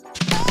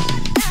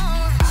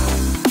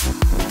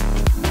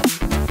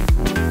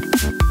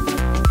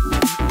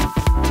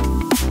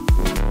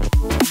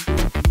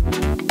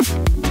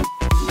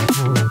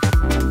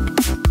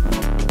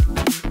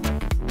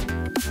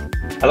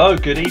Hello,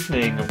 good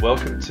evening, and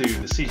welcome to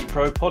the CG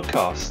Pro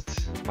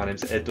podcast. My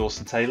name's Ed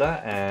Dawson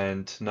Taylor,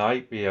 and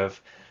tonight we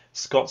have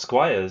Scott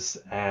Squires.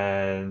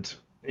 And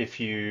if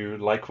you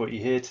like what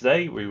you hear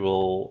today, we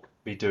will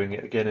be doing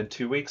it again in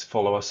 2 weeks.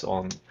 Follow us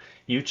on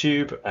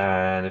YouTube,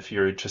 and if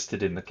you're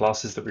interested in the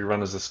classes that we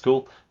run as a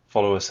school,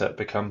 follow us at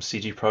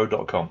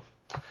becomecgpro.com.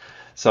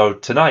 So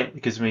tonight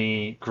it gives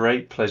me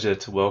great pleasure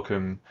to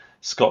welcome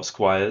Scott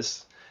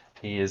Squires.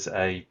 He is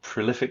a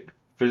prolific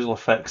visual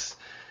effects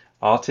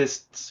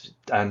artist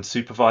and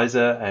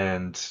supervisor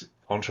and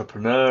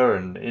entrepreneur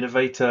and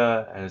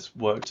innovator, and has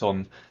worked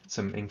on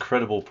some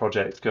incredible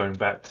projects going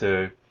back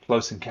to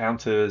Close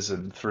Encounters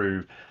and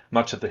through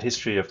much of the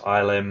history of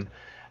ILM,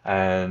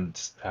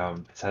 and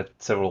has had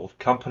several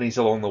companies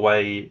along the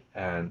way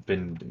and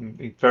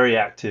been very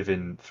active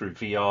in through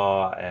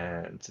VR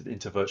and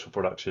into virtual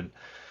production.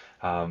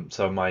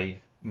 So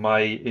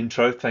my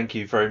intro, thank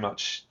you very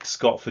much,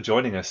 Scott, for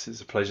joining us. It's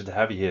a pleasure to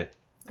have you here.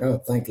 Oh,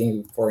 thank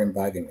you for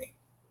inviting me.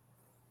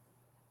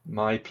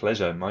 My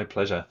pleasure, my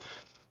pleasure.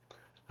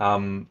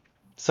 Um,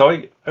 so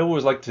I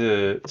always like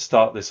to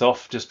start this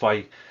off just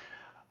by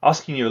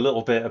asking you a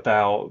little bit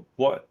about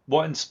what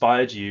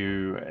inspired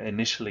you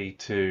initially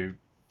to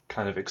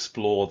kind of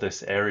explore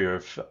this area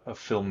of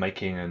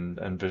filmmaking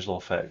and visual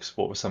effects.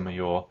 What were some of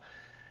your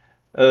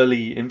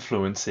early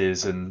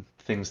influences and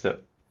things that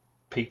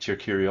piqued your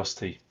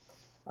curiosity?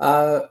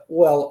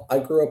 Well, I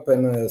grew up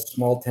in a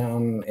small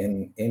town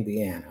in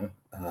Indiana,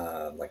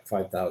 like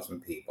 5,000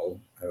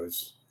 people. I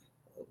was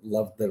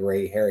loved the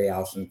Ray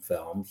Harryhausen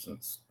films and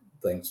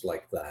things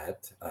like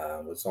that.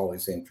 Was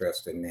always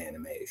interested in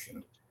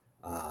animation,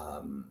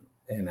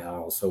 and I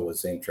also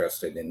was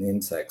interested in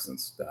insects and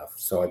stuff.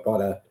 So I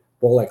bought a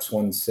Bolex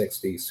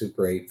 160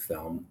 Super 8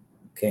 film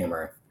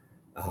camera.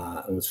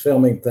 I was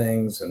filming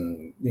things,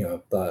 and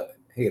thought,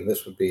 hey,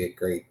 this would be a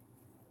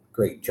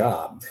great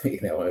job.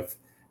 If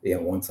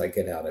once I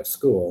get out of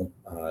school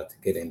to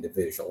get into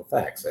visual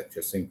effects, it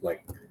just seemed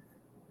like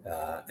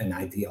an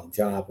ideal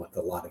job with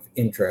a lot of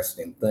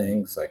interesting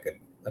things. I could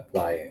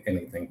apply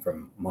anything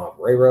from mob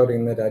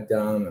railroading that I'd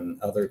done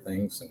and other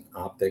things, and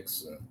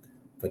optics and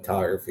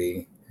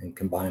photography, and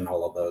combine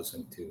all of those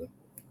into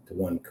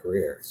one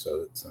career.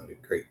 So it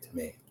sounded great to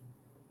me.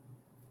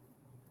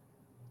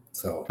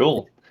 So,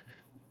 Cool.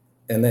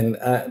 and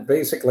then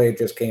basically, I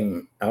just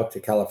came out to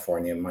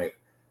California.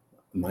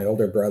 My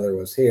older brother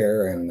was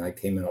here, and I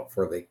came out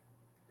for the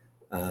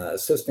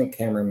assistant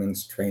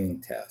cameraman's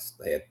training test.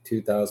 They had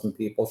 2,000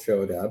 people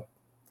showed up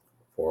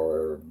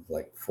for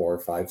like 4 or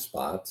 5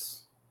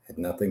 spots. Had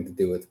nothing to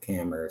do with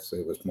cameras.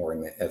 It was more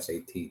in the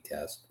SAT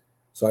test.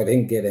 So I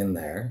didn't get in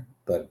there,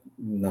 but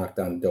knocked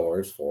on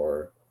doors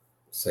for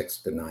 6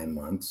 to 9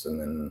 months, and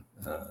then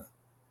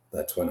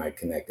that's when I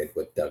connected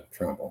with Doug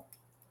Trumbull.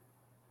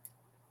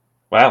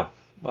 Wow.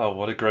 Wow,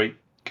 what a great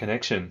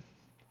connection.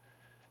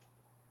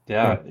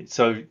 Yeah. Yeah.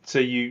 So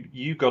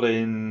you got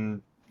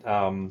in.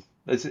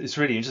 It's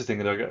really interesting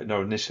that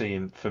initially,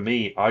 and for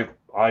me,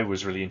 I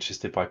was really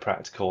interested by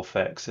practical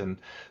effects and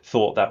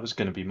thought that was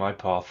going to be my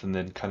path, and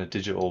then kind of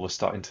digital was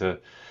starting to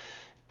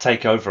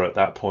take over at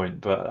that point.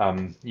 But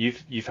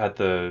you've had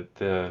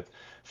the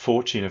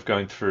fortune of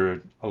going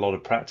through a lot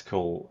of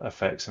practical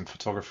effects and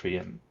photography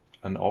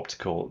and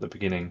optical at the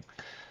beginning.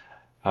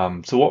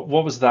 So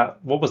what was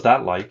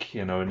that like,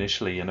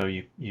 initially? I know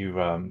you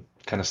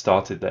kind of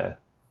started there.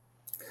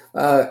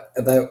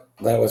 That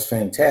was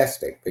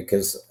fantastic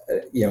because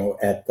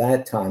at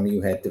that time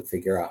you had to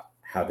figure out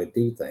how to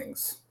do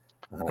things.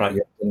 Right. You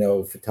had to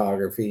know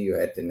photography, you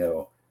had to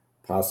know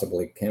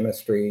possibly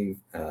chemistry,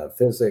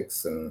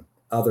 physics, and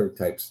other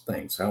types of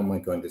things. How am I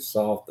going to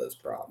solve this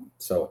problem?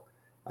 So,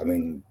 I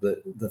mean,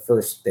 the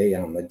first day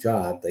on the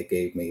job, they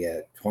gave me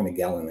a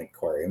 20-gallon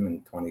aquarium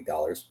and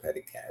 $20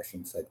 petty cash,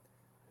 and said,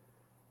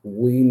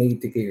 we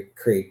need to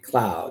create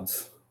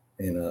clouds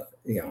in a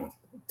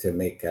to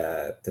make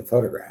to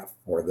photograph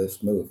for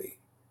this movie,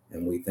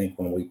 and we think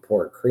when we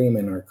pour cream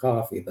in our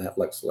coffee that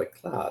looks like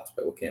clouds,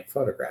 but we can't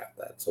photograph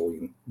that, so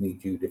we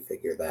need you to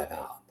figure that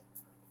out.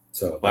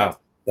 So Wow.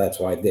 that's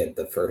why I did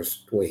the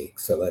first week.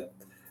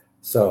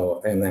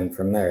 So and then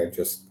from there it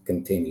just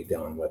continued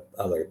on with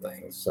other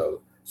things.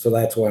 So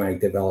that's when I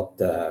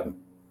developed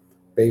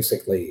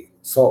basically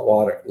salt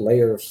water,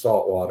 layer of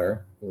salt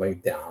water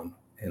laid down,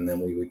 and then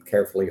we would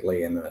carefully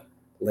lay in a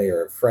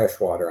layer of fresh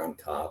water on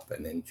top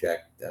and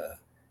inject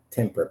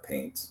tempera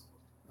paints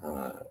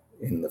uh,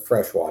 in the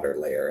freshwater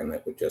layer, and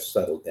it would just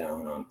settle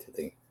down onto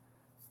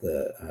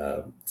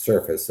the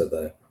surface of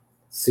the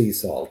sea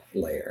salt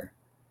layer.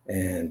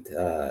 And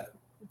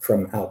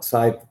from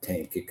outside the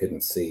tank, you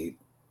couldn't see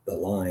the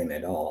line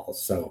at all.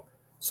 So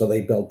they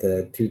built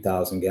a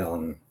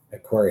 2,000-gallon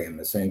aquarium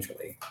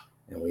essentially,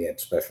 and we had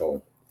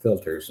special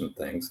filters and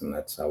things, and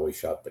that's how we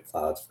shot the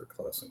clouds for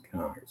Close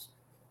Encounters.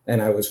 And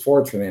I was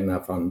fortunate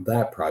enough on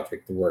that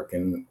project to work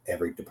in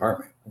every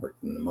department. I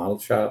worked in the model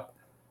shop.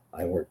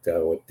 I worked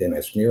with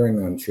Dennis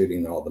Murin on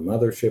shooting all the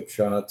mothership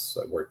shots.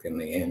 I worked in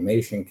the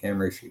animation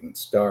camera, shooting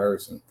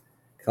stars and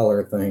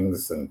color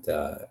things, and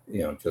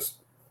just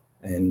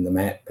and the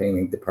matte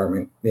painting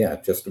department, yeah,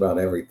 just about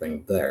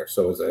everything there.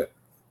 So it was a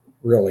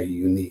really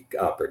unique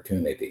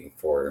opportunity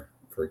for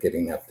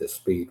getting up to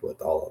speed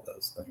with all of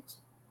those things.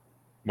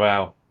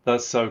 Wow,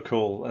 that's so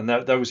cool. And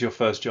that was your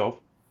first job?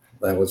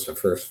 That was the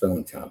first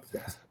film job,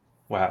 yes.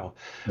 Wow.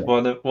 Yeah.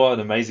 What an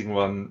amazing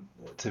one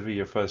to be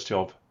your first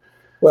job.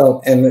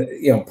 Well,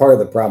 and part of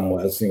the problem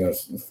was,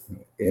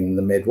 in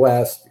the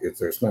Midwest,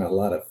 there's not a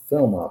lot of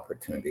film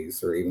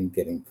opportunities or even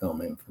getting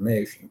film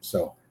information.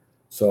 So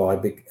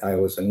I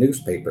was a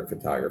newspaper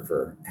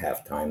photographer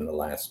half time the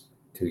last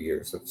 2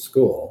 years of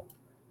school,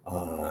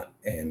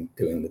 and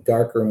doing the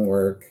darkroom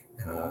work,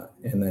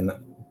 and then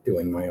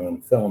doing my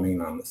own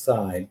filming on the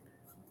side.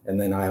 And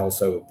then I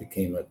also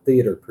became a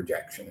theater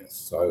projectionist.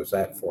 So I was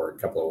that for a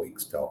couple of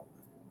weeks till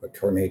a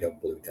tornado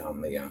blew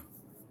down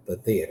the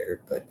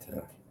theater. But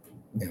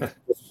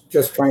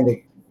just trying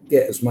to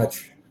get as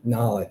much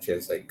knowledge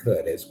as I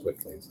could as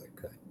quickly as I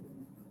could.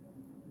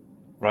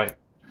 Right.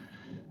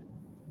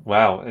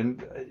 Wow,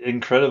 and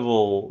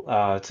incredible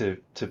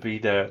to be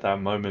there at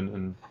that moment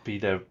and be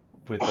there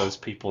with those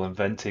people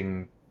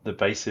inventing the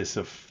basis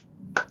of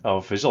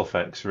visual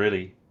effects,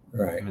 really. I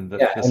Right. mean,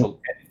 Yeah. that's And, a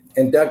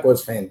and Doug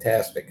was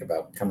fantastic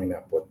about coming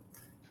up with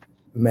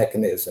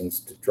mechanisms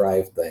to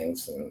drive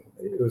things. And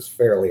it was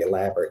fairly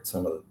elaborate,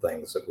 some of the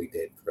things that we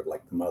did for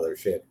like the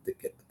mothership to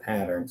get the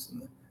patterns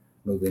and the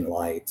moving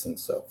lights and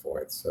so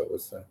forth. So it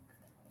was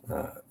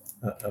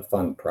a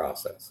fun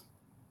process.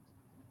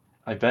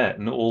 I bet,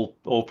 and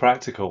all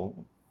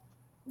practical.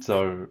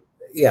 So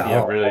Yeah.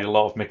 yeah, really a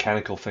lot of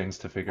mechanical things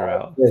to figure All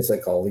out.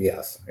 physical.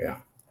 Yes. Yeah.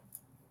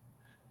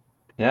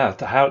 Yeah,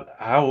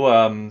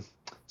 how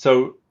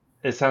so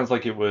it sounds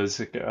like it was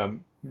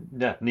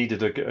yeah,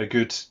 needed a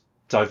good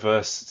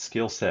diverse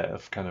skill set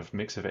of kind of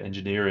mix of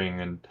engineering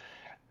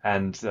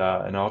and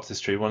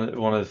artistry.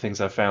 One of the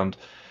things I found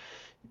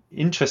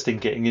interesting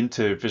getting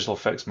into visual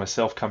effects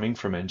myself, coming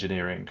from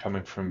engineering,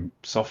 coming from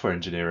software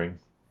engineering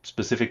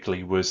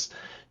specifically, was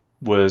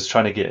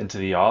trying to get into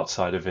the art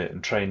side of it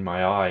and train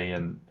my eye.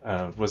 And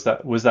was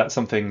that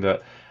something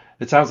that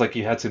it sounds like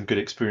you had some good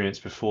experience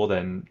before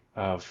then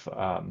of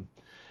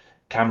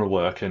camera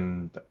work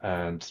and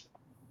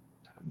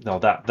no,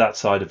 that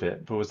side of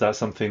it. But was that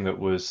something that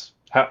was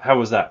how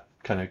was that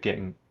kind of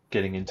getting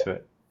into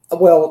it?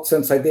 Well,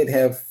 since I did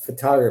have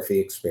photography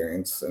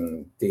experience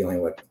and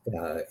dealing with,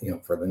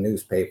 for the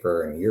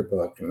newspaper and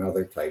yearbook and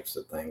other types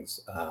of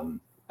things,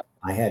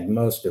 I had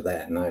most of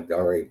that, and I'd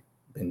already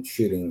been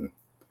shooting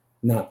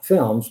not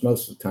films.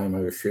 Most of the time,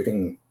 I was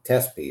shooting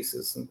test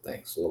pieces and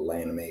things, little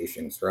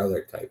animations or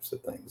other types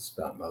of things,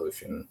 stop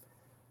motion,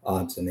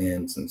 odds and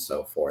ends, and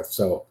so forth.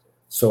 So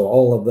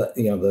all of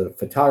the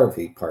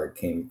photography part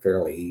came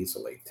fairly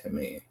easily to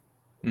me.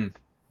 Hmm.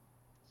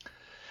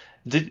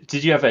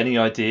 Did you have any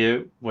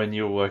idea when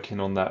you were working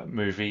on that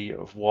movie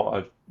of what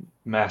a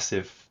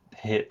massive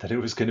hit that it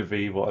was going to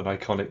be, what an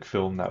iconic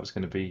film that was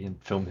going to be in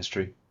film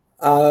history?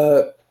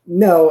 Uh,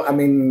 no, I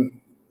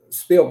mean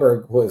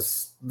Spielberg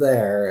was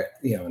there,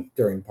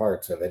 during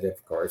parts of it,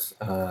 of course.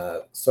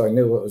 So I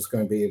knew it was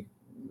going to be a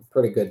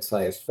pretty good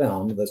sized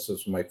film. This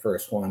was my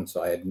first one,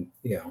 so I had,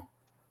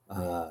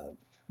 uh,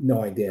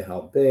 no idea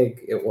how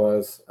big it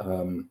was,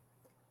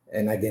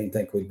 and I didn't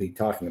think we'd be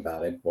talking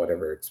about it.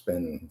 Whatever it's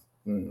been,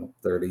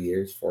 30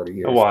 years, 40 A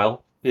years.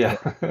 while, Yeah,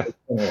 yeah. it's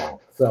been a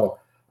while. So,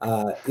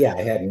 yeah,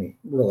 I hadn't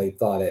really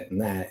thought it in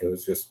that. It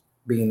was just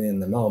being in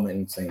the moment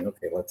and saying,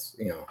 okay, let's,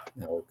 now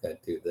we've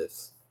got to do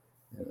this.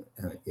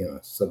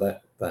 So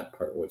that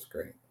part was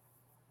great.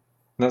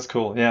 That's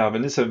cool. Yeah, I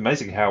mean, it's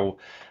amazing how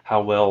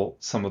well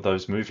some of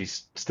those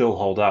movies still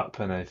hold up,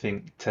 and I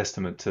think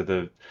testament to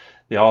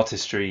the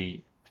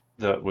artistry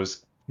that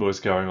was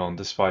going on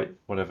despite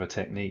whatever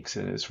techniques.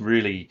 And it's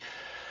really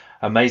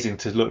amazing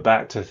to look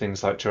back to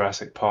things like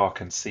Jurassic Park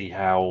and see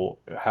how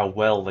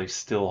well they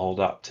still hold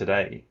up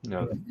today.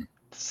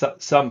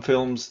 Some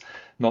films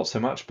not so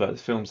much, but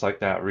films like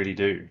that really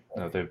do.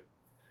 They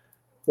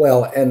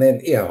Well, and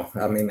then,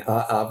 I mean,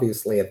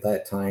 obviously at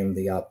that time,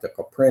 the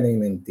optical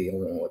printing and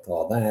dealing with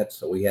all that.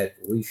 So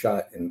we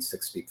shot in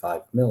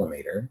 65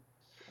 millimeter.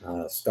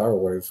 Star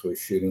Wars was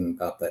shooting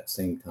about that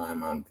same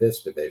time on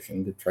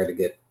VistaVision to try to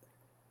get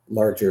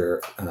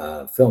larger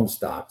film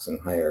stocks and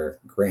higher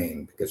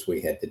grain because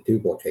we had to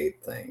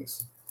duplicate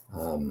things.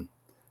 Um,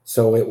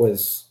 so it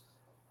was,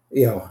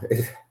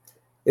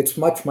 it's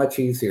much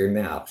easier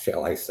now,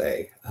 shall I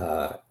say,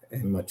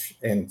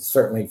 and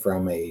certainly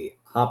from a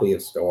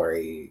hobbyist or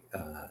a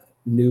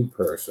new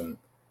person,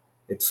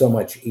 it's so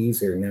much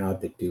easier now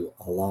to do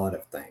a lot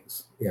of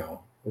things.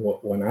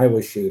 When I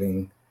was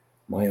shooting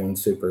my own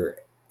Super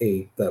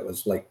 8, that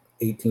was like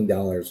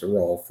 $18 a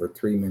roll for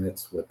 3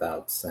 minutes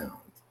without sound.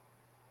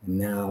 And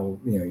now,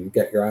 you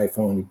get your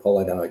iPhone, you pull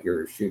it out,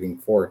 you're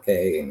shooting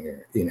 4K,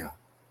 and and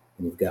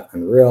you've got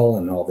Unreal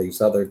and all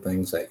these other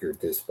things at your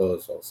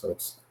disposal. So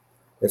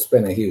it's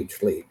been a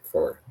huge leap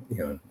for,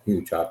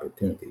 huge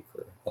opportunity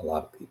for a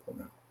lot of people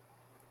now.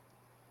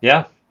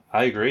 Yeah,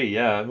 I agree.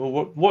 Yeah.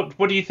 Well,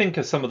 what do you think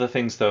are some of the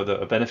things though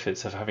that are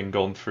benefits of having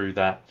gone through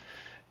that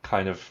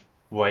kind of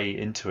way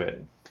into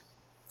it?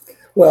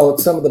 Well,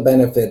 some of the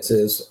benefits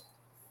is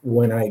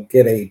when I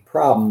get a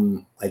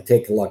problem, I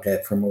take a look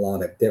at from a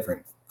lot of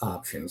different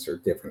options or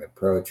different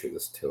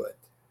approaches to it.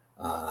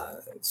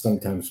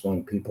 Sometimes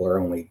when people are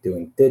only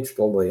doing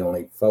digital, they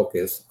only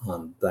focus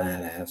on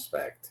that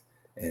aspect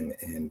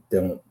and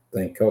don't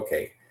think,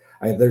 okay,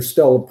 there's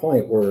still a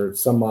point where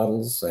some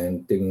models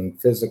and doing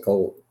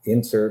physical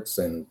inserts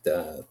and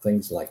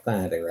things like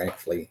that are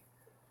actually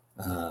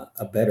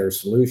a better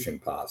solution,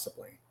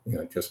 possibly.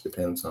 It just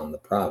depends on the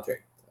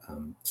project.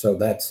 So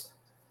that's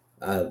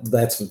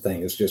the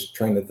thing, is just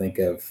trying to think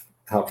of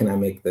how can I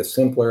make this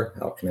simpler?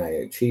 How can I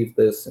achieve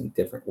this in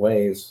different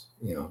ways?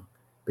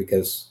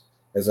 Because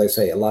as I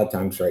say, a lot of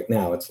times right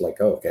now, it's like,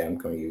 oh, okay, I'm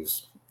going to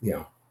use,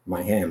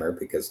 my hammer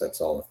because that's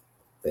all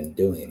I've been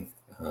doing.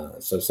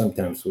 So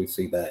sometimes we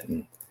see that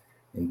in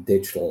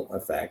digital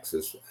effects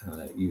is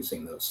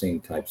using those same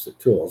types of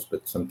tools,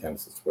 but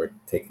sometimes it's worth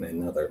taking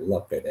another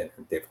look at it,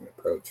 a different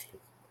approach to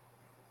it.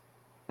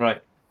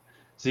 Right.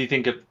 So you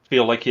think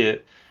feel like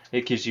it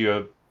gives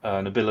you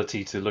an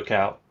ability to look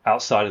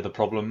outside of the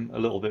problem a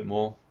little bit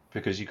more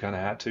because you kind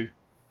of had to.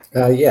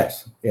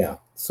 Yes, yeah,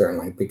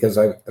 certainly, because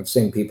I've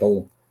seen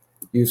people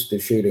used to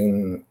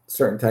shooting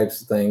certain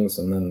types of things,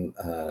 and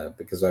then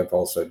because I've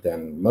also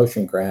done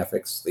motion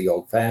graphics the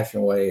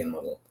old-fashioned way and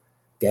little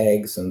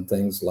gags and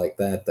things like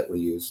that we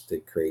used to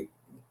create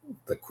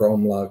the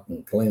chrome look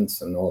and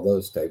glints and all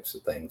those types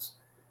of things.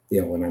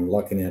 When I'm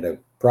looking at a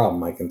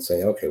problem, I can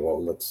say, okay, well,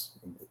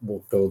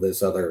 we'll go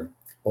this other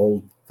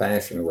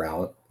old-fashioned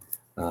route,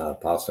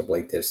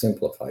 possibly to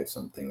simplify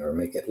something or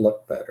make it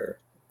look better,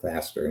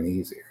 faster, and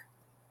easier.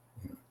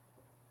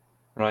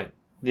 Right.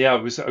 Yeah, I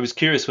was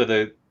curious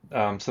whether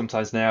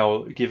sometimes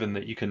now, given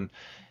that you can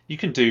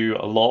do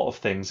a lot of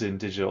things in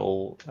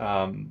digital,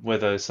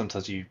 whether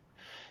sometimes you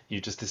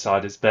just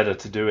decide it's better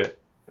to do it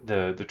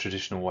the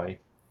traditional way.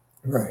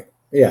 Right.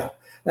 Yeah.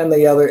 And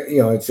the other,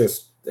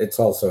 it's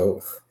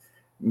also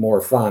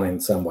more fun in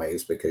some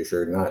ways because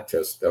you're not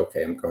just,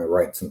 okay, I'm going to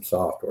write some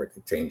software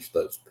to change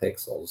those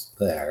pixels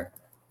there.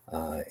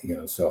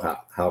 So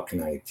how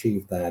can I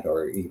achieve that,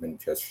 or even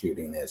just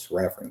shooting as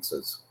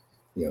references?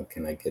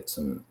 Can I get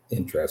some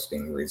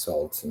interesting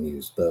results and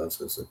use those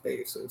as a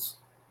basis?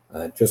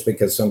 Just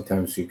because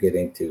sometimes you get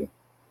into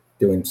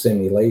doing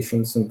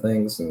simulations and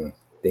things, and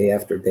day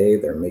after day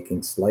they're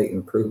making slight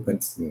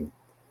improvements, and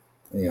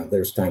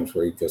there's times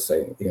where you just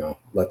say,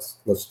 let's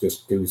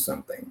just do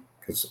something,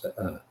 because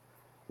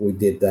we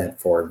did that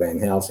for Van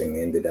Helsing.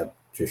 Ended up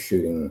just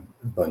shooting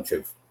a bunch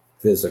of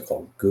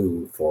physical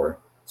goo for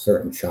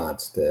certain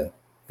shots to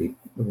be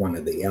one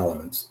of the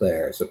elements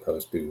there, as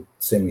opposed to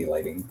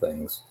simulating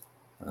things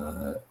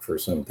for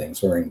some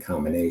things, or in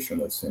combination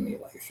with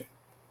simulation.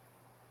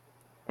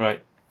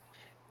 Right.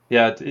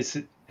 Yeah,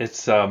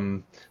 it's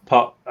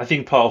part I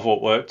think part of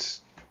what worked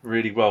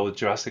really well with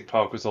Jurassic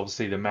Park was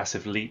obviously the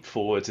massive leap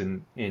forward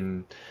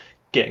in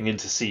getting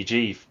into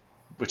CG,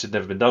 which had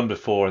never been done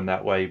before in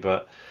that way,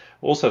 but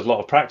also a lot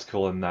of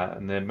practical in that,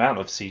 and the amount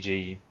of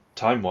CG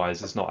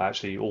time-wise is not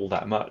actually all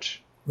that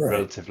much Right.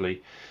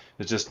 relatively.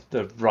 There's just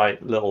the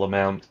right little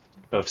amount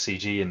of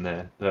CG in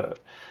there that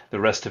the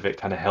rest of it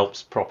kind of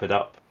helps prop it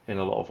up in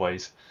a lot of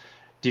ways.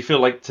 Do you feel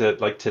like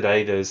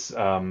today there's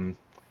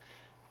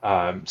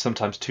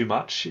sometimes too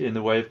much in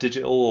the way of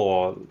digital,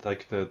 or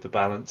like the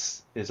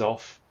balance is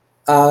off?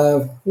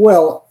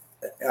 Well,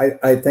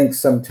 I think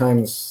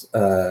sometimes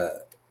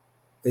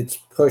it's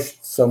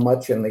pushed so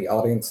much in the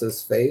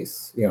audience's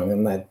face,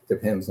 and that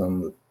depends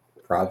on the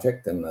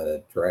project and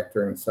the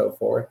director and so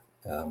forth.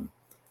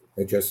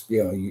 It just,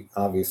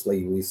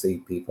 obviously we see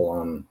people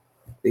on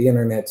the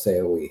internet say,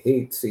 oh, we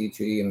hate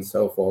CG and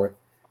so forth.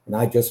 And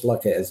I just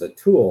look at it as a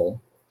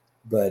tool.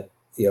 But,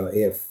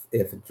 if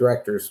a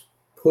director's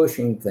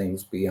pushing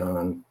things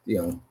beyond,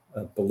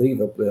 a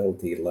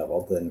believability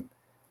level,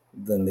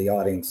 then the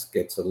audience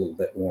gets a little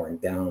bit worn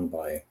down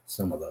by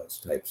some of those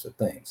types of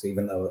things,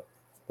 even though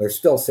they're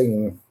still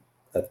seeing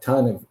a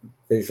ton of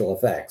visual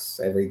effects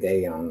every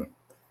day on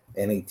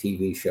any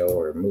TV show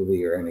or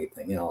movie or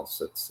anything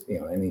else. It's,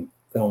 any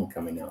film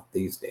coming out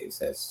these days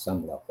has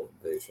some level of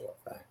visual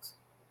effects.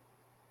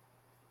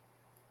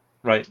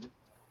 Right.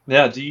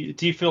 Yeah. Do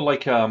you feel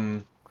like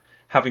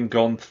having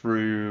gone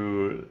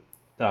through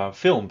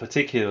film,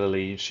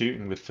 particularly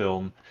shooting with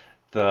film,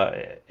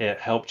 that it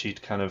helped you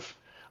to kind of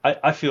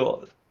I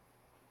feel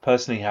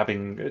personally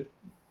having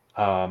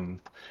um,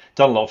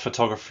 done a lot of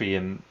photography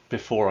and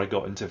before I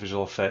got into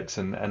visual effects,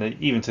 and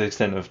even to the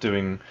extent of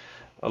doing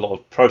a lot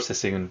of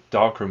processing and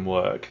darkroom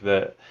work,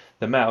 that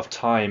the amount of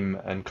time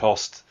and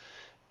cost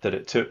that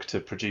it took to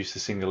produce a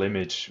single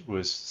image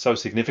was so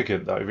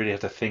significant that I really had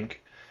to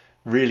think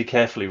really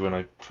carefully when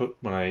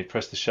I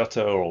pressed the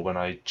shutter or when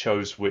I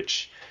chose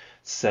which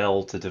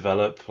cell to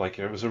develop. Like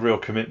it was a real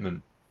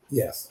commitment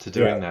Yes, to yeah,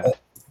 doing that.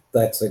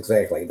 that's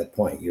exactly the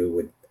point. You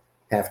would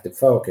have to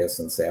focus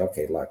and say,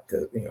 okay, look,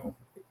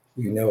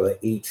 that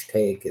each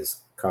take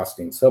is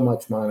costing so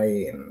much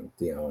money, and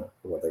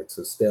whether it's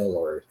a still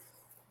or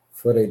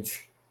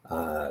footage.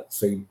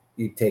 So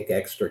you take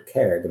extra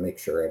care to make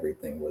sure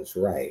everything was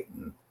right.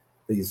 And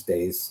these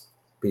days,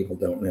 people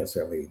don't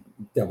necessarily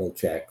double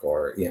check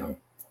or,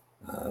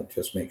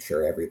 just make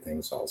sure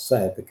everything's all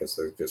set because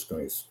they're just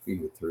going to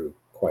spew through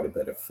quite a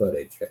bit of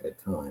footage at a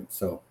time.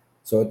 So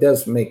it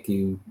does make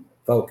you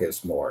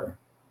focus more,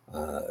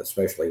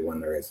 especially when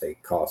there is a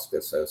cost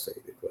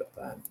associated with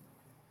that.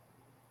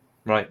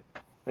 Right.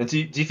 And do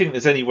you think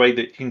there's any way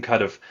that you can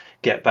kind of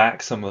get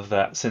back some of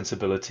that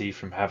sensibility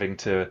from having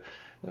to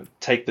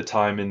take the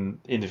time in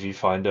Interview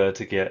Finder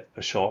to get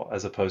a shot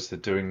as opposed to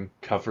doing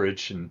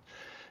coverage and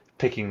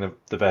picking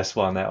the best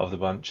one out of the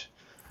bunch?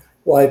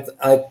 Well,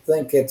 I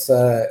think it's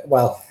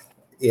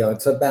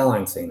it's a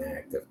balancing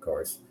act, of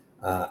course.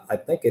 I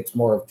think it's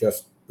more of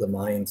just the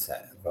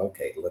mindset of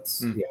okay,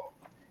 Mm,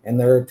 and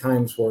there are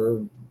times where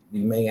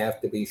you may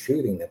have to be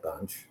shooting a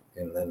bunch,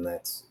 and then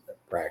that's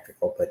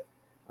practical. But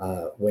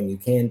when you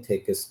can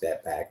take a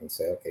step back and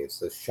say, okay, is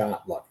this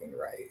shot looking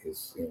right?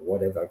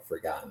 What have I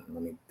forgotten?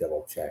 Let me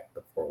double check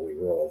before we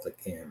roll the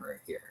camera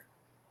here.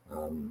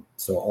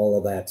 So all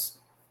of that's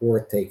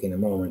worth taking a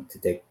moment to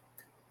take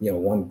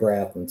one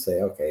breath and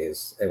say, okay,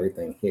 is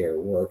everything here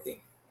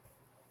working?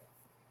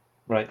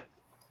 right.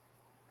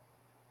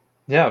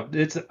 Yeah,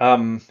 it's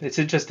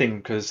interesting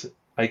because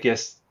I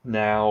guess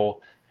now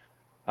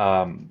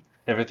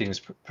everything's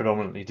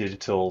predominantly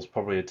digital. It's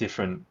probably a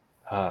different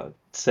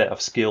set of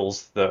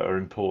skills that are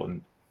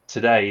important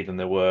today than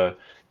there were,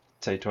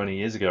 say, 20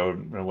 years ago,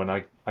 when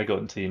I got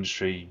into the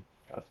industry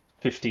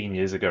 15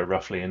 years ago,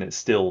 roughly, and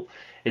it's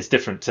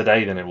different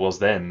today than it was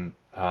then.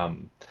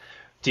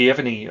 Do you have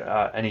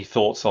any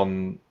thoughts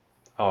on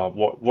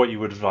what you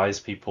would advise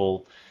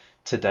people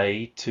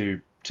today to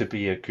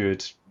be a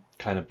good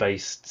kind of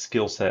base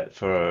skill set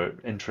for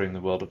entering the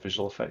world of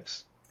visual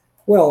effects?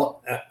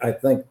 Well, I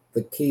think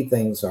the key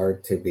things are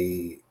to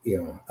be,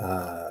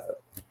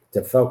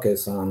 to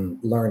focus on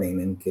learning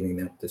and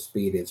getting up to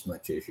speed as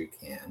much as you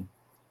can.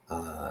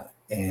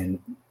 And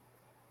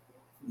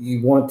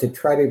you want to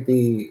try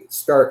to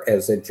start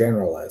as a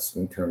generalist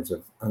in terms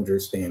of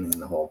understanding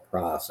the whole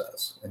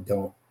process and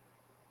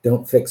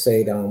don't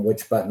fixate on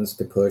which buttons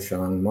to push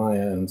on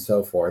Maya and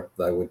so forth.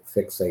 I would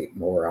fixate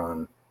more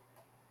on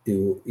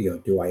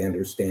do I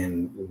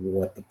understand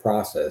what the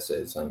process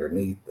is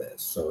underneath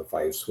this? So if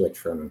I switch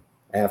from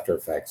After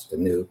Effects to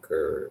Nuke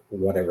or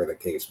whatever the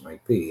case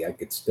might be, I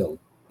could still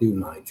do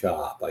my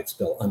job. I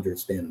still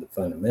understand the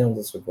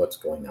fundamentals of what's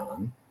going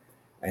on.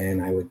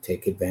 And I would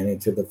take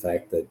advantage of the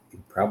fact that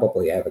you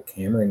probably have a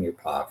camera in your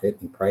pocket,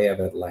 you probably have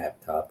a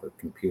laptop or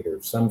computer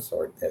of some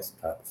sort,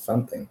 desktop,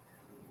 something,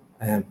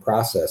 and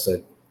process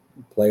it,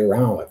 play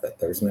around with it.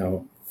 There's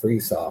no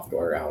free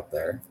software out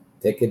there.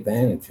 Take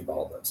advantage of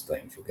all those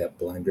things. You've got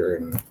Blender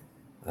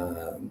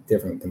and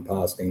different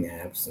compositing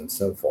apps and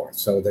so forth.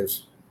 So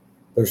there's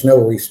no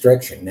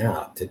restriction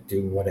now to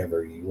do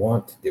whatever you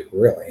want to do,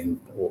 really. And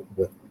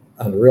with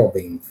Unreal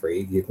being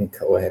free, you can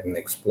go ahead and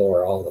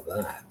explore all of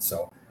that.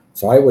 So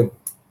I would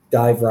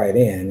dive right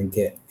in and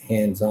get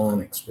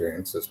hands-on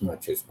experience as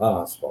much as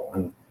possible.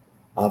 And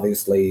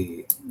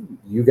obviously,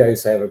 you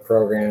guys have a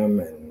program,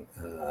 and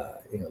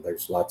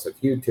there's lots of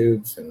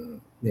YouTubes,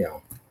 and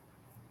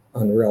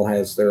Unreal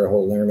has their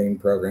whole learning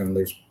program.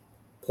 There's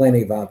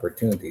plenty of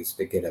opportunities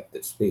to get up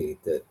to speed.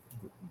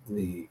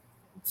 The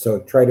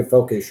so try to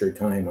focus your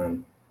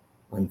time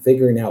on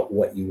figuring out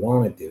what you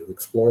want to do.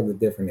 Explore the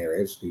different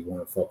areas. Do you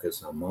want to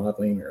focus on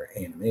modeling or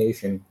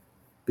animation?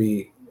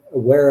 Be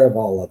aware of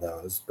all of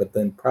those, but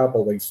then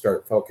probably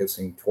start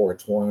focusing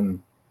towards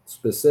one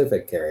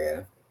specific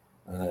area.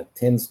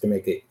 Tends to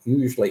make it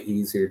usually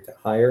easier to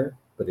hire,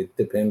 but it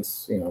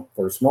depends.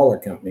 For smaller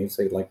companies,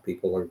 they like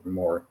people who are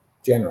more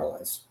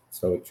generalists.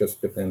 So it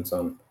just depends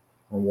on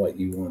what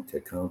you want to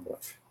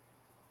accomplish.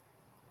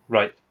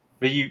 Right.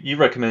 But you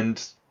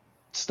recommend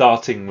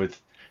starting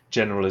with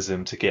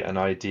generalism to get an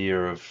idea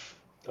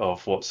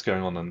of what's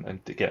going on,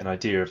 and to get an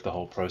idea of the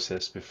whole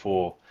process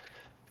before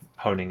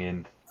honing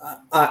in.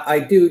 I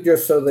do,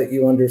 just so that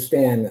you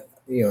understand.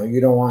 You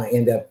don't want to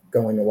end up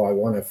going, well, I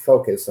want to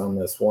focus on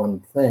this one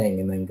thing,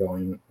 and then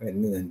going,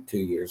 and then 2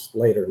 years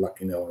later,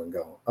 looking over and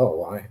go,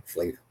 oh, I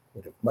actually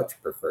would have much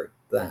preferred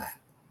that.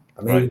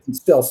 I mean, you Right. can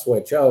still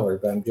switch over,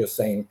 but I'm just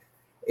saying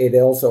it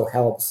also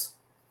helps.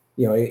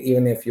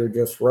 Even if you're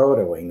just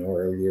rotoing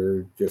or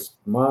you're just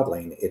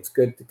modeling, it's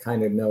good to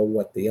kind of know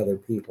what the other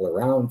people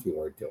around you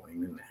are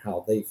doing and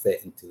how they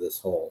fit into this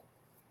whole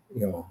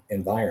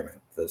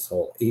environment, this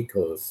whole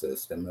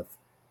ecosystem of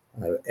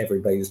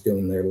everybody's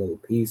doing their little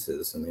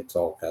pieces, and it's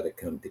all got to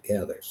come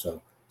together.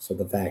 So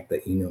the fact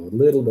that you know a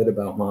little bit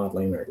about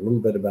modeling or a little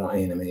bit about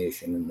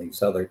animation and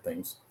these other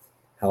things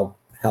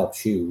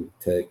helps you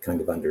to kind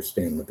of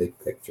understand the big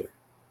picture.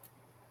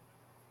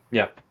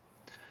 Yeah.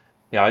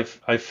 Yeah,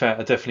 I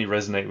definitely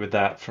resonate with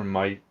that from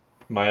my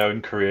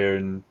own career,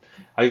 and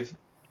I've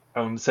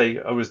I wouldn't say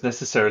I was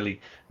necessarily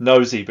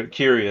nosy, but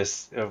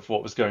curious of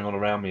what was going on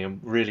around me, and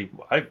really,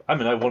 I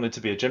mean, I wanted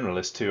to be a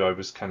generalist too. I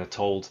was kind of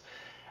told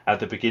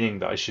at the beginning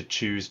that I should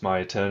choose my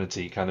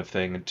eternity, kind of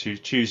thing, and to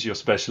choose your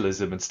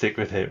specialism and stick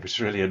with it, which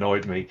really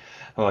annoyed me.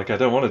 I'm like, I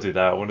don't want to do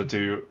that. I want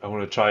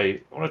to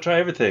try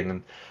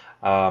everything.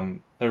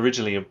 And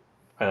originally,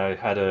 I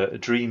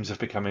had dreams of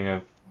becoming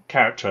a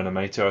character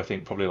animator. I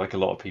think probably like a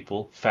lot of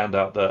people found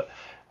out that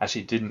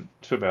actually it didn't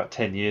took about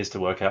 10 years to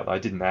work out that I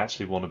didn't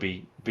actually want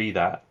to be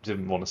that,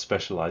 didn't want to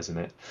specialize in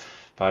it.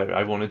 But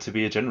I wanted to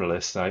be a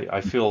generalist.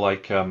 I feel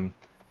like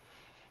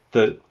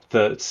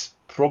that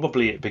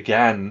probably it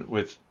began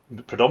with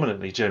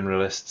predominantly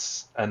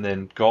generalists and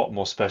then got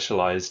more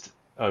specialized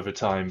over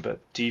time. But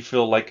do you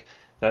feel like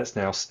that's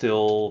now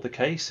still the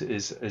case?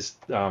 Is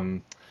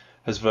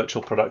has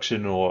virtual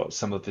production or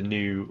some of the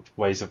new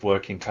ways of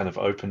working kind of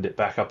opened it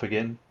back up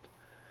again?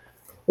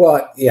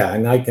 Well, yeah,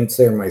 and I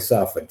consider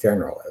myself a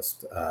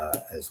generalist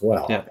as Yeah.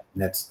 well.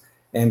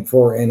 And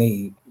for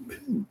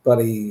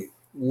anybody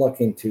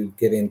looking to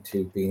get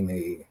into being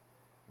a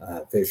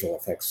visual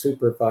effects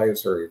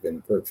supervisor or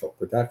even virtual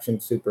production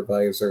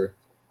supervisor,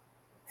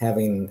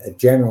 having a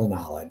general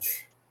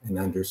knowledge and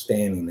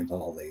understanding of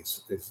all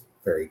these is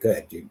very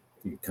good. You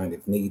kind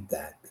of need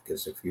that,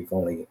 because if you've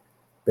only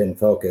been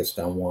focused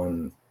on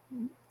one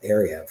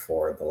area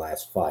for the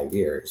last 5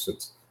 years,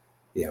 it's,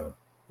 you know,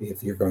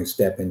 if you're going to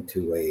step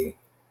into a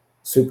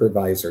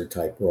supervisor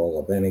type role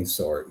of any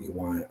sort, you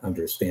want to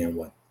understand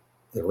what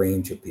the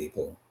range of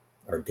people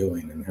are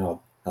doing and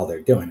how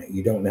they're doing it.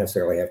 You don't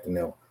necessarily have to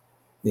know,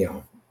 you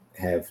know,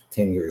 have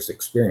 10 years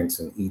experience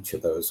in each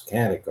of those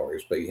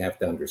categories, but you have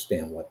to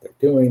understand what they're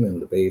doing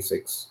and the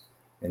basics,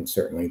 and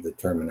certainly the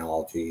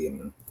terminology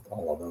and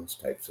all of those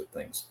types of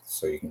things,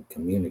 so you can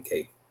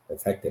communicate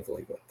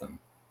effectively with them.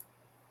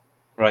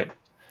 Right.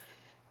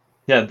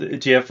 Yeah.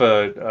 Do you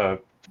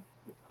have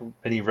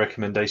any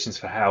recommendations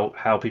for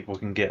how people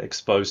can get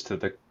exposed to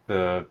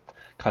the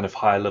kind of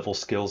higher level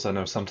skills? I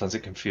know sometimes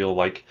it can feel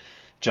like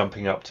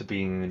jumping up to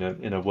being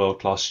in a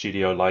world-class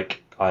studio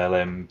like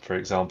ILM, for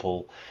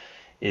example,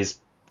 is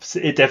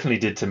it definitely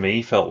did to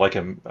me. Felt like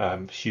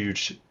a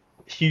huge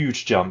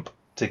jump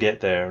to get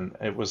there, and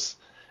it was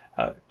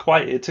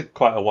quite. It took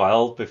quite a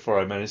while before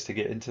I managed to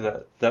get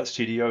into that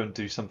studio and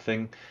do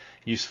something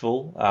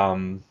useful.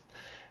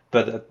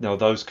 But no,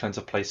 those kinds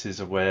of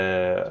places are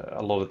where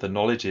a lot of the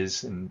knowledge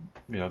is, and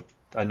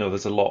I know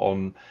there's a lot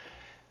on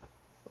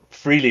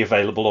freely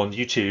available on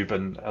YouTube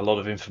and a lot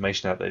of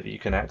information out there that you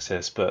can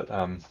access. But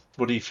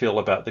what do you feel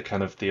about the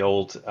kind of the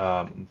old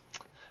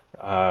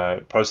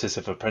process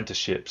of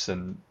apprenticeships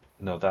and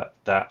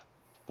that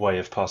way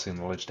of passing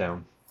knowledge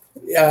down?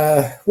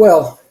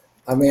 Well,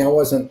 I mean, I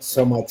wasn't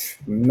so much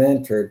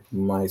mentored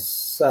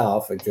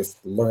myself,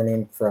 just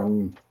learning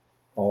from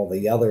all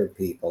the other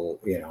people,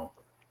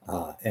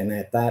 and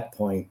at that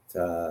point,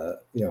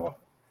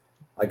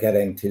 I got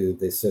into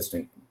the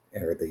assistant,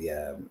 or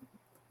the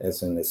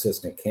as an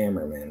assistant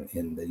cameraman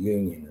in the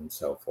union and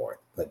so forth.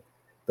 But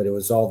it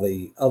was all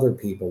the other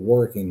people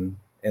working,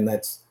 and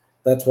that's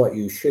what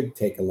you should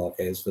take a look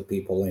at, is the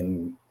people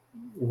in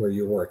where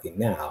you're working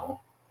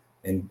now,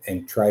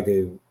 and try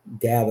to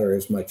gather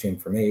as much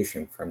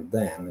information from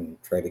them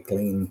and try to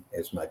glean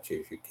as much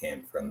as you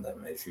can from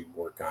them as you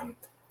work on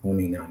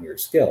honing on your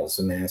skills,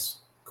 and ask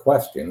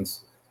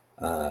questions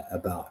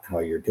about how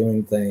you're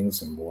doing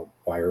things and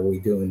why are we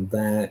doing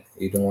that.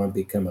 You don't want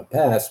to become a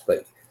pest,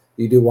 but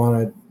you do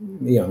want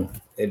to,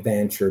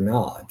 advance your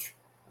knowledge.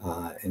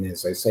 And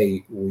as I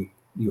say,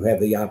 you have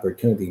the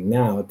opportunity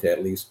now to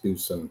at least do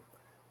some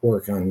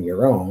work on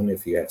your own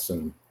if you have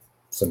some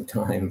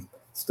time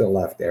still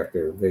left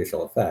after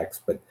visual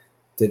effects, but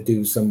to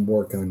do some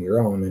work on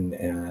your own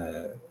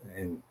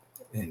and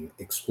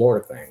explore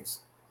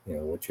things,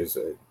 which is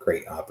a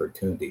great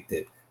opportunity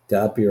to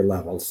up your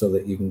level so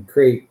that you can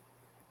create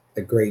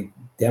a great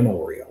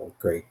demo reel,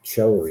 great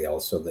show reel,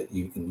 so that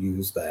you can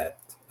use that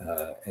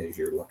as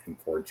you're looking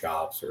for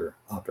jobs or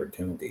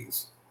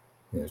opportunities.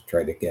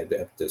 Try to get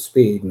up to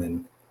speed, and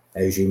then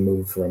as you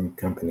move from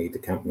company to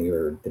company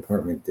or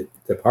department to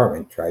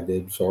department, try to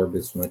absorb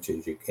as much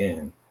as you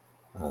can.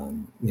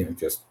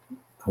 Just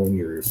hone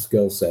your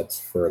skill sets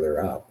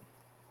further up.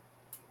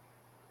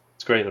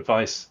 It's great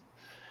advice.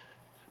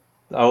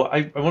 Oh,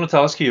 I wanted to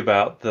ask you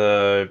about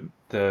the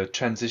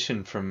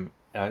transition from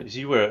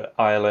you were at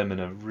ILM in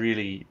a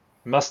really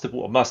must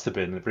have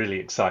been a really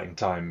exciting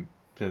time,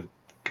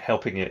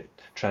 helping it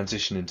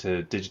transition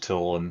into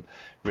digital and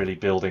really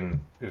building,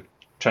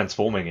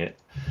 transforming it.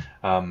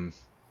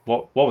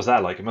 What was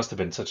that like? It must have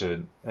been such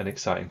an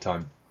exciting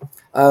time.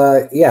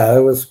 Yeah,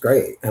 it was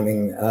great. I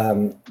mean,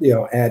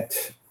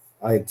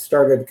 I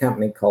started a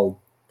company called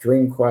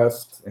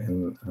DreamQuest,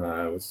 and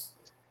I was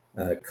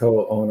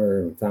co-owner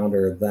and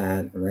founder of that,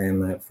 and ran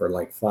that for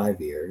like 5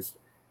 years.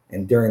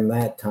 And during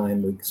that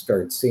time, we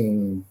started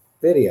seeing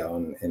video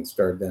and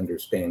started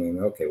understanding,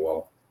 okay,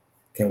 well,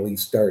 can we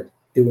start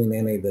doing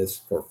any of this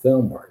for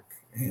film work?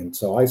 And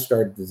so I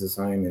started to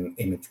design an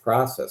image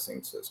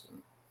processing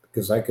system,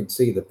 because I could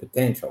see the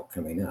potential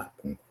coming up,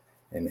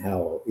 and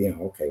how,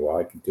 okay, well,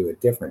 I could do a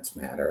difference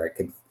matter. I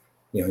could,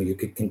 you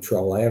could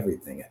control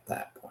everything at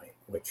that point,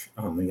 which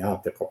on the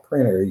optical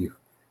printer, you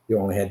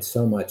only had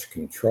so much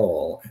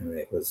control, and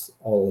it was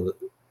all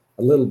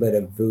a little bit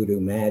of voodoo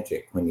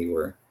magic when you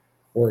were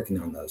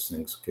working on those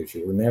things, because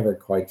you were never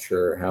quite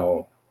sure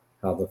how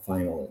the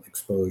final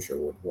exposure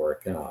would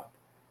work out.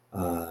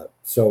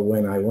 So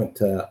when I went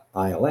to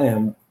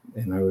ILM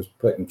and I was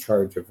put in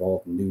charge of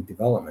all the new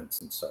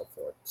developments and so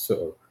forth,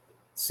 so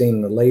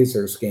seeing the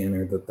laser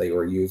scanner that they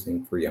were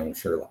using for young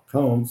Sherlock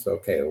Holmes,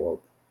 okay,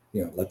 well,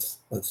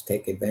 let's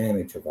take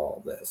advantage of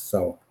all this.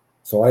 So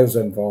I was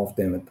involved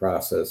in the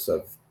process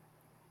of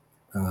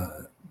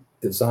uh,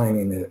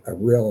 designing a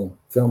real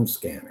film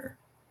scanner.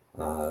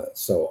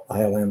 So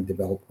ILM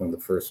developed one of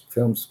the first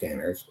film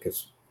scanners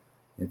because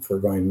if we're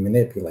going to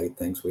manipulate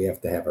things, we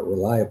have to have a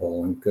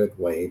reliable and good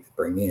way to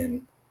bring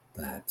in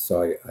that.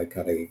 So I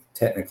got a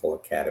technical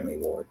academy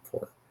award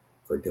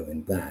for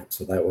doing that.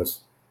 So that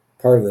was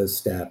part of the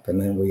step. And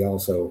then we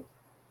also,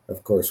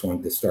 of course,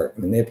 wanted to start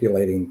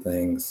manipulating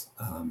things.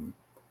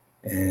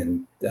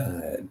 And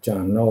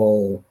John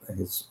Knoll,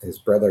 his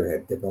brother,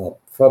 had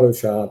developed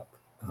Photoshop.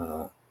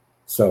 Uh,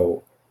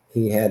 so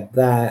he had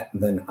that.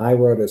 And then I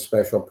wrote a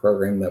special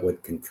program that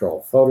would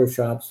control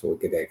Photoshop so we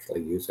could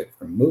actually use it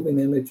for moving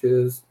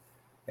images.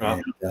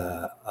 Wow.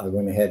 And I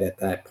went ahead at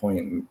that point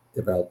and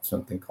developed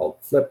something called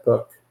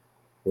Flipbook,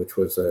 which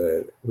was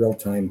a real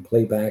time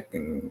playback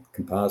and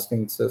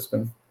compositing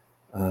system.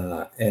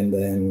 And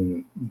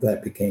then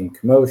that became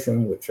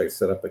Commotion, which I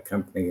set up a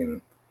company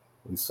and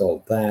we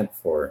sold that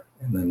for.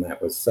 And then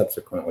that was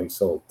subsequently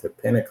sold to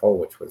Pinnacle,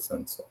 which was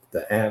then sold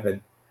to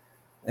Avid.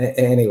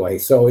 Anyway,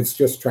 so it's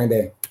just trying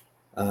to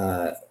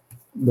uh,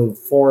 move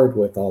forward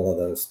with all of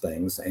those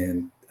things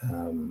and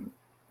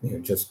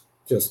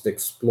just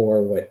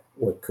explore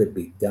what could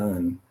be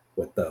done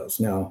with those.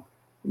 Now,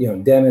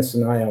 Dennis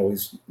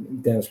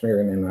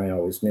Mirren and I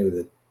always knew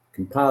that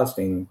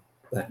compositing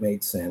that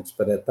made sense,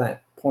 but at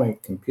that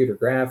point, computer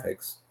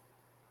graphics,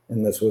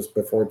 and this was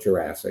before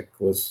Jurassic,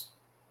 was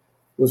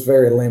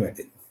very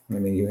limited. I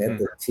mean, you had Mm.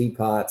 the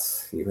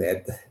teapots, you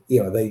had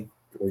they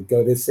would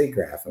go to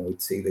SIGGRAPH and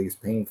we'd see these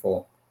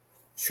painful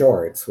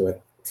shorts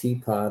with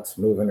teapots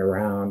moving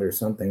around or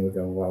something. We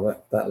go,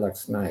 well, that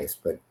looks nice,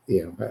 but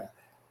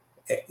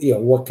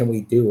what can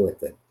we do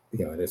with it?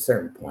 At a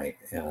certain point,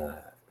 Yeah.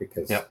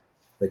 because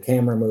the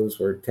camera moves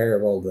were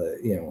terrible.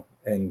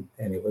 And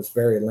it was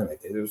very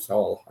limited. It was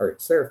all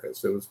hard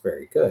surface. It was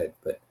very good,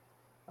 but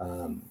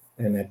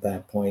and at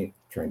that point,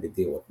 trying to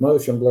deal with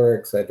motion blur,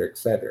 et cetera, et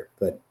cetera.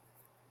 But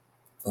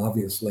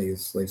obviously,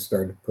 as they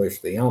started to push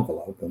the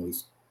envelope, and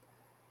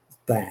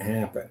that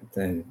happened.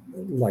 And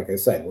like I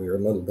said, we were a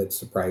little bit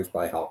surprised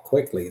by how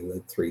quickly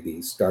the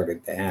 3D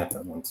started to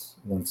happen once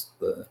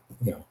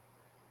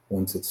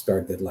it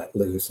started to let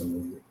loose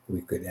and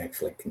we could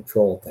actually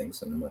control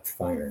things in a much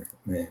finer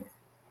manner.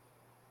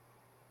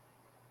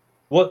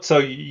 So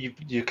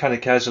you kind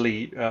of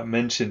casually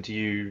mentioned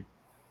you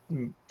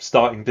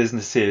starting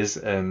businesses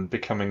and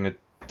becoming a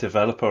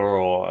developer,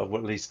 or at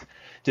least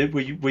did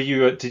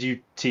you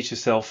teach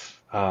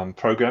yourself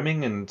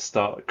programming and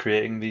start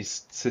creating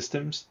these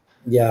systems?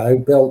 Yeah, I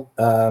built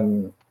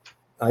right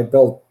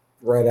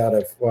out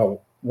of,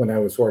 well, when I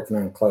was working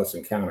on Close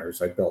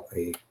Encounters, I built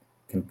a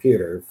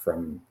computer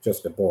from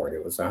just a board.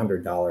 It was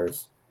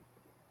 $100,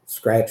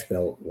 scratch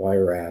built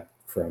wire wrap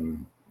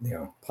from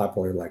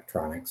Popular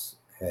Electronics,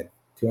 had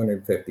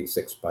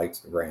 256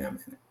 bytes of RAM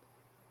in it.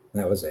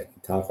 That was it,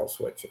 toggle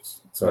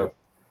switches. Wow. So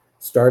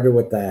started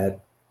with that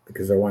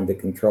because I wanted to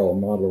control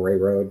model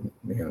railroad.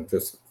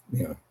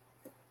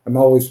 I'm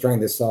always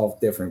trying to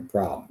solve different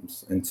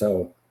problems. And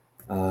so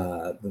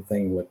the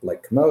thing with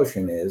like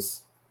Commotion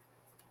is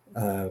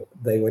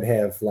they would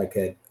have like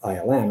at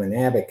ILM an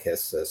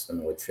Abacus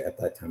system, which at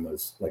that time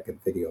was like a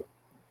video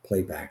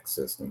playback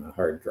system, a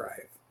hard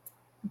drive.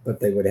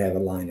 But they would have a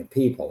line of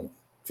people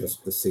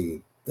just to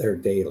see their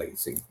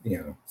dailies,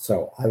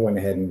 So I went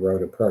ahead and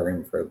wrote a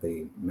program for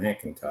the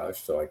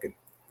Macintosh so I could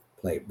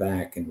play it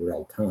back in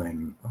real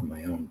time on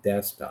my own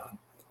desktop.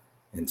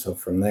 And so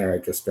from there, I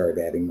just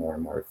started adding more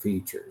and more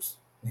features,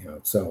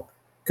 So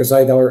because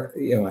I'd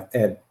already,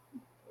 at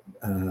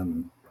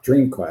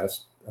DreamQuest,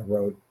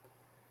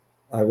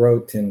 I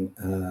wrote in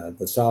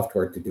the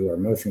software to do our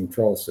motion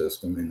control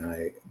system, and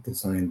I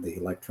designed the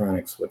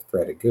electronics with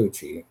Fred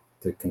Iguchi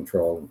to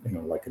control,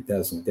 like a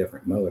dozen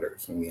different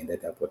motors, and we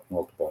ended up with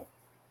multiple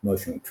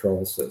motion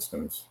control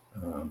systems.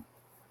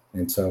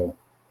 And so,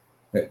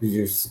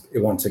 just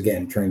once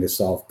again trying to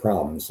solve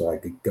problems, so I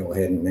could go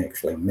ahead and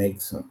actually make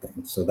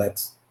something. So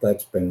that's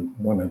been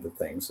one of the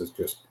things, is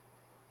just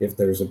if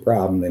there's a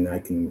problem, then I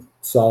can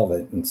solve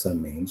it in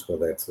some means,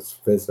 whether it's a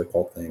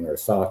physical thing or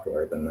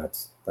software. Then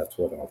that's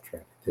what I'll try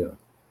to do.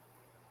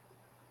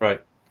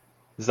 Right.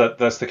 Is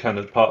that's the kind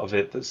of part of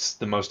it that's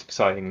the most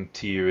exciting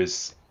to you,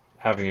 is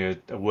having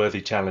a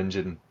worthy challenge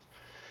and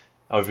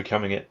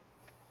overcoming it?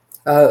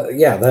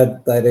 Yeah,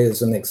 that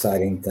is an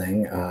exciting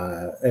thing,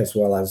 as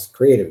well as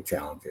creative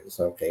challenges.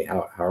 Okay,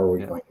 how are we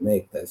Yeah. going to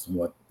make this, and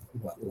what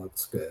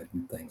looks good,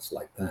 and things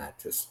like that.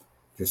 Just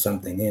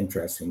something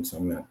interesting, so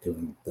I'm not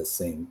doing the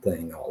same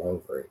thing all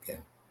over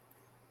again.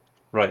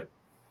 Right.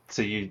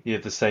 So you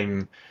have the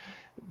same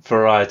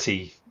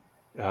variety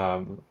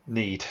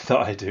need that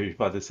I do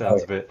by the Oh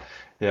sounds of it.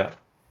 Yeah.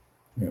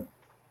 yeah, yeah.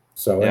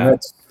 So, and Yeah.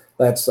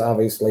 that's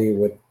obviously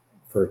with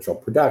virtual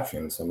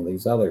production. Some of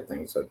these other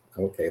things that,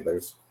 okay,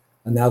 there's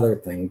another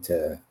thing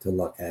to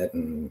look at.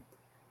 And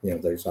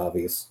there's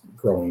obvious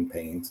growing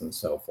pains and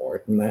so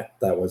forth. And that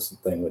was the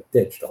thing with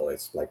digital.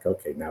 It's like,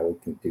 okay, now we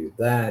can do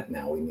that.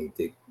 Now we need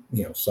to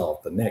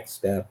solve the next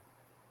step.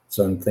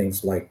 So in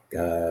things like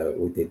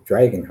we did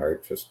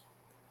Dragonheart just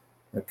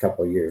a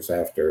couple of years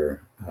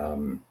after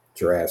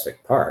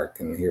Jurassic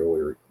Park, and here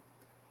we were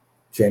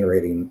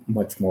generating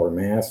much more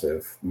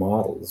massive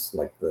models.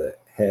 Like the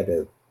head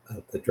of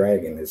the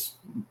dragon is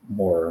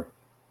more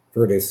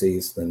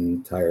vertices than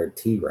entire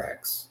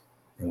T-Rex,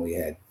 and we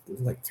had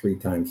like 3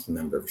 times the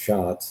number of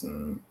shots,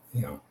 and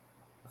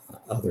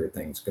other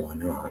things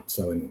going on.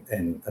 So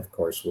and of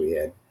course we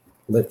had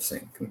lip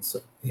sync, and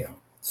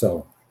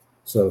so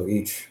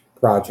each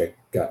project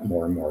got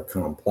more and more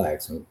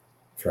complex, and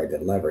tried to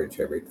leverage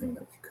everything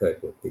that we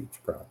could with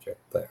each project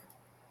there.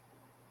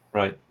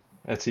 Right.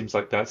 It seems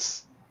like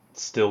that's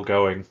still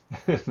going.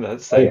 That Oh yeah,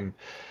 same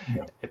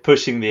yeah,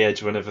 pushing the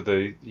edge whenever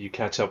you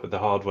catch up with the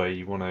hardware,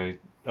 you want to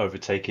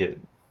overtake it,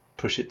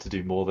 push it to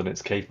do more than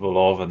it's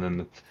capable of, and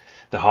then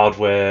the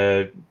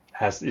hardware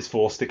is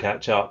forced to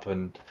catch up.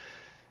 And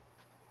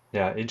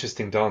yeah,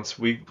 interesting dance.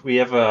 We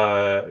have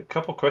a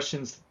couple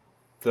questions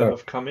that oh,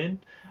 have come in.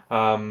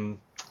 Um,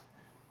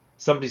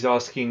 Somebody's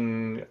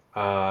asking,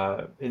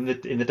 in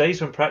the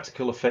days when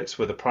practical effects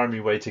were the primary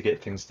way to get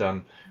things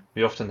done,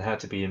 we often had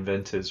to be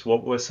inventors.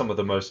 What were some of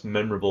the most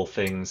memorable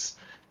things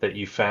that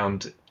you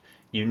found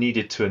you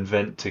needed to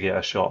invent to get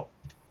a shot?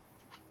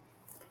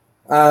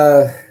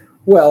 uh,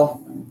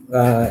 well,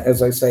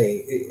 as I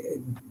say,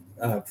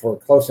 for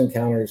Close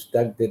Encounters,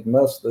 Doug did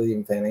most of the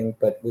inventing,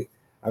 but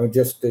I would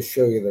just to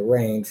show you the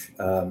range.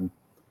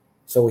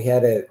 So we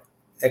had a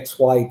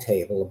XY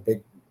table, a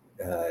big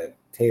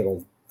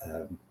table,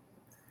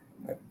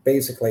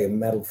 basically a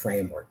metal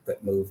framework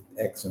that moved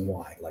X and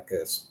Y like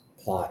a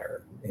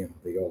plotter,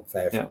 the old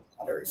Yeah, fashioned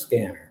plotter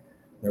scanner.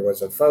 There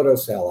was a photo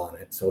cell on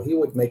it. So he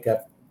would make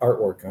up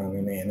artwork on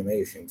an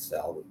animation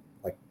cell,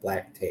 like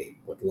black tape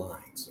with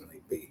lines, and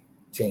they'd be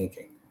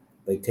changing.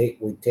 We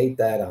tape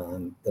that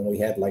on. Then we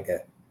had like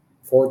a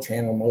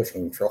 4-channel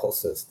motion control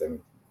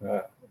system,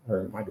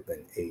 or it might have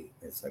been 8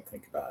 as I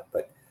think about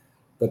it.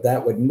 But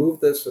that would move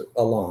this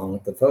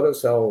along. The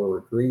photocell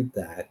would read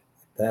that.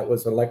 That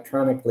was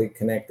electronically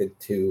connected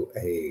to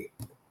a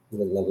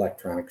little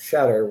electronic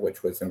shutter,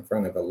 which was in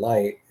front of a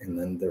light, and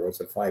then there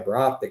was a fiber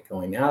optic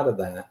going out of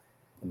that,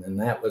 and then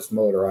that was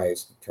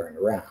motorized to turn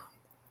around.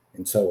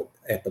 And so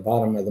at the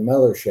bottom of the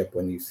mothership,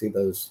 when you see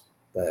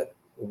that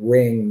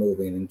ring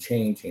moving and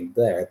changing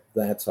there,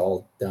 that's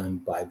all done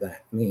by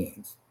that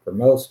means for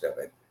most of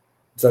it.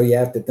 So you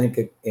have to think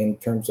in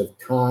terms of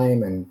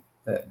time and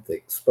the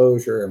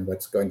exposure and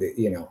what's going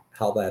to,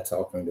 how that's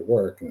all going to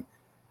work, and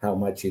how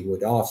much you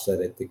would offset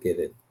it to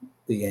get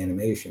the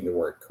animation to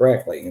work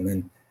correctly. And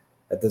then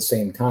at the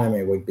same time,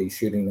 I would be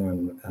shooting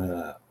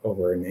on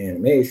over an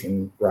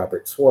animation.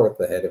 Robert Swarth,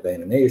 the head of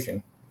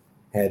animation,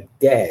 had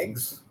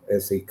gags,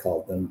 as he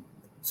called them.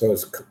 So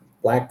it's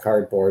black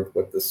cardboard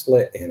with the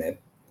slit in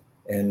it,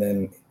 and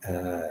then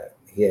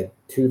he had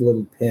 2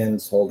 little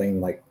pins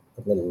holding like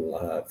a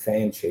little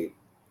fan shaped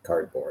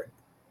cardboard.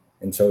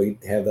 And so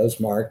he'd have those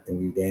marked,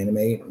 and you'd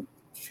animate and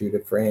shoot a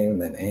frame,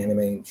 then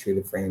animate and shoot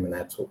a frame. And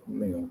that's what,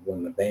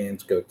 when the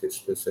bands go to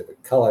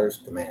specific colors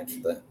to match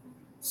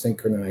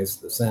synchronize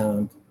the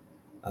sound.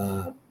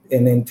 And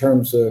in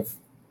terms of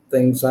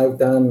things I've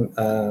done,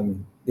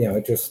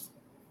 just,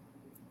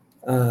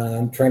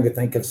 I'm trying to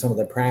think of some of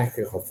the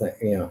practical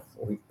things.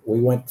 We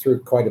went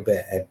through quite a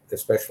bit,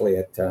 especially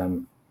at,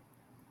 I'm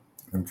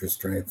just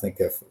trying to think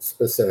of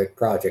specific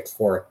projects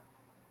for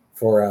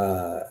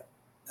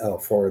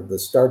the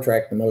Star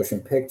Trek the motion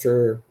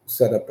picture,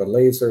 set up a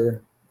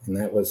laser, and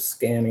that was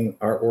scanning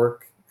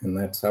artwork, and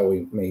that's how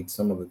we made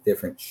some of the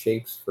different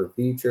shapes for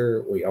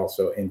feature. We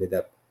also ended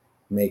up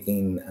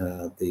making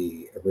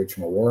the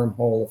original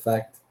wormhole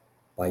effect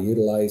by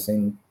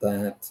utilizing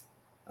that.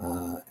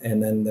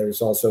 And then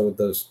there's also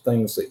those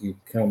things that you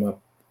come up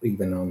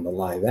even on the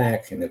live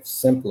action of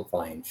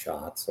simplifying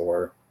shots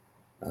or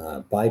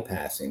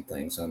bypassing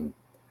things. On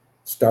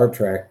Star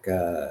Trek,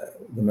 the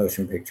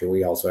motion picture,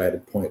 we also had a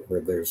point where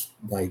there's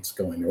lights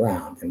going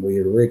around, and we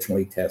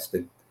originally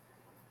tested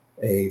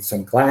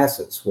some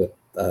glasses with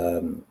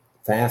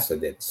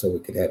faceted, so we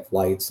could have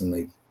lights and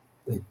they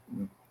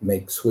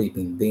make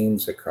sweeping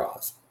beams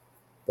across.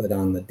 But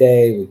on the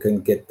day, we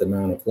couldn't get the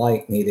amount of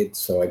light needed,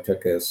 so I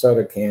took a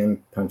soda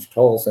can, punched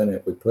holes in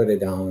it, we put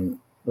it on,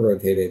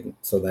 rotated,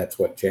 so that's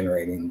what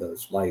generating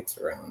those lights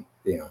around,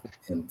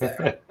 in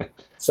there.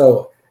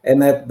 So,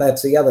 and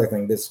that's the other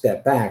thing, to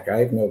step back. I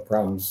have no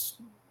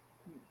problems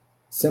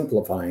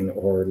simplifying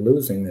or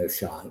losing the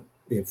shot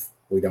if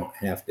we don't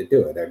have to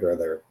do it. I'd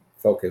rather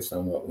focus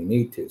on what we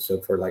need to.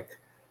 So for like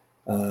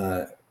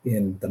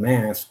in The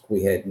Mask,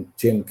 we had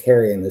Jim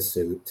Carrey in the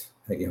suit,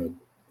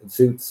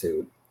 zoot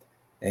suit,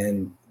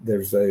 and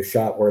there's a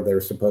shot where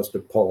they're supposed to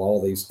pull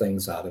all these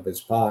things out of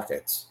his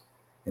pockets.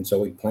 And so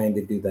we planned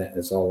to do that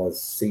as all as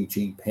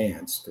CG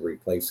pants to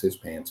replace his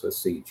pants with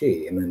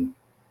CG. And then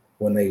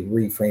when they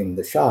reframed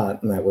the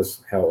shot, and that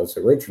was how it was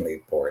originally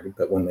reported,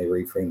 but when they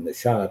reframed the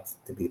shot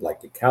to be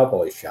like a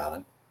cowboy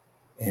shot,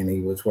 and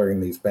he was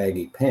wearing these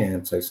baggy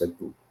pants, I said,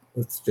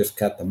 let's just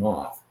cut them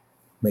off,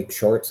 make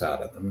shorts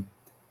out of them,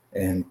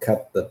 and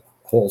cut the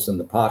holes in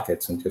the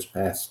pockets and just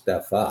pass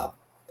stuff up.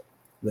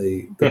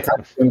 The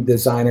costume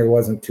designer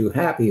wasn't too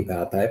happy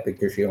about that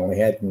because she only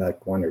had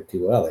like one or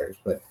two others,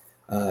 but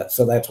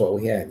so that's what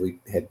we had. We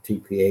had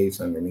two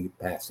PAs underneath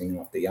passing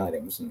off the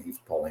items, and he's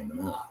pulling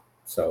them out.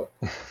 So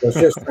I was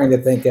just trying to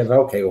think of,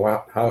 okay,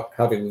 well,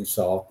 how do we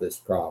solve this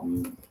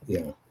problem?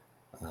 I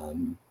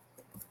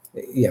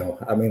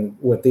mean,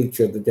 with each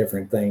of the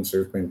different things,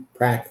 there's been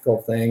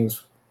practical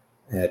things.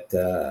 At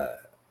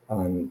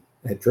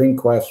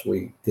DreamQuest,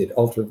 we did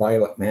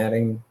ultraviolet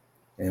matting,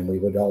 and we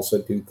would also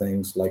do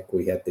things like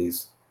we had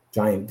these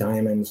giant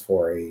diamonds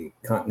for a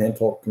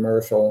Continental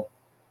commercial.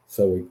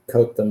 So we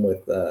coat them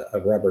with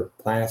a rubber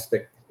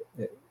plastic,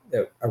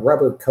 a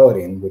rubber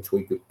coating, which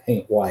we could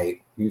paint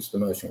white, use the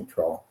motion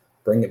control,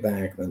 bring it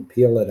back, then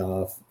peel it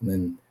off, and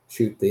then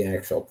shoot the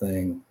actual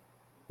thing.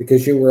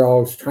 Because you were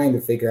always trying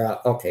to figure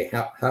out, okay,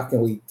 how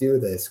can we do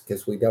this?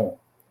 Because we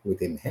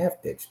didn't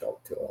have digital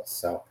tools.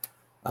 So,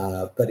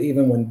 but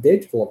even when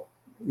digital,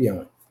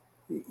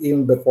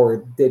 even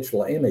before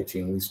digital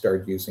imaging, we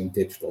started using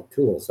digital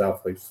tools.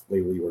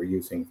 Obviously, we were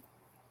using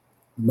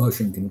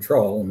motion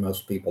control, and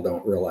most people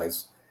don't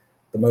realize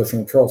the motion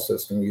control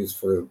system used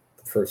for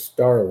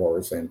Star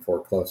Wars and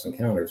for Close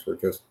Encounters were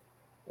just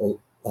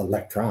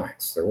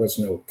electronics. There was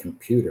no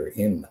computer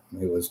in them.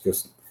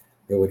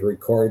 It would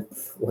record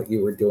what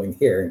you were doing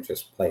here and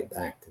just play it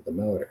back to the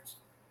motors.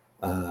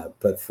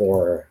 But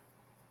for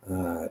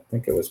I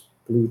think it was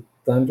Blue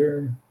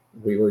Thunder,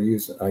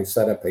 I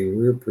set up a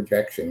rear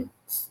projection,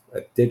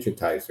 a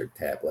digitizer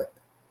tablet,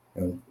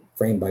 and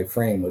frame by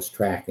frame was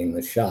tracking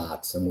the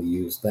shots, and we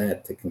used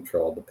that to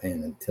control the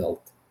pan and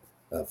tilt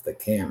of the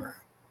camera.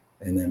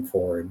 And then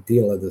for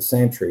Deal of the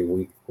Century,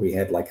 we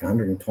had like a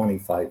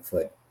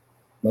 125-foot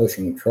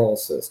motion control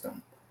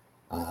system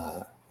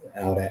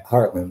out at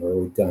Heartland, where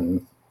we'd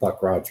done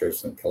Buck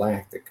Rogers and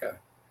Galactica.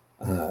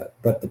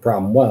 But the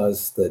problem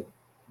was that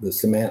the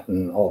cement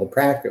and all the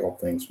practical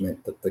things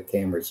meant that the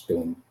camera's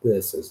doing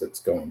this as it's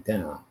going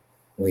down.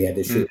 We had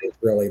to shoot with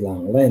really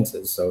long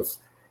lenses. So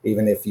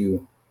even if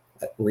you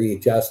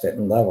readjust it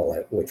and level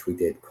it, which we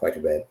did quite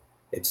a bit,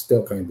 it's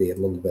still going to be a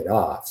little bit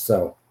off.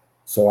 So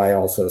I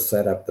also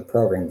set up the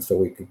program so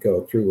we could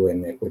go through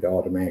and it would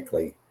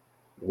automatically,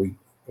 we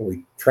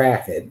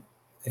track it,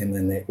 and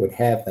then it would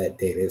have that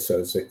data. So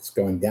as it's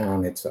going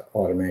down, it's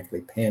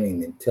automatically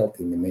panning and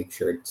tilting to make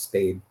sure it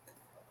stayed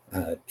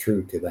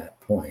true to that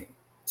point.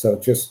 So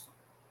just,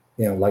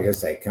 like I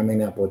say,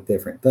 coming up with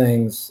different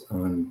things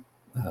on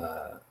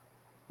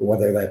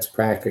whether that's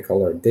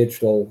practical or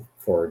digital.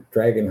 For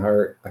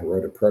Dragonheart, I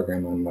wrote a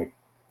program on like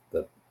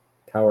the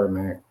Power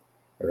Mac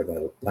or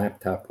the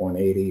Laptop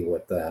 180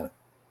 with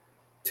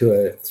to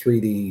a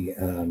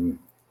 3D,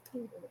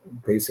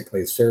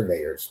 basically a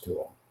surveyor's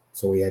tool.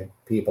 So we had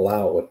people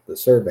out with the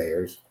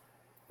surveyors,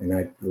 and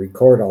I'd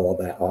record all of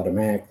that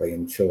automatically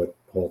and show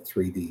a whole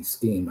 3D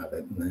scheme of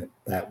it, and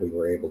that we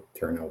were able to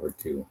turn over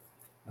to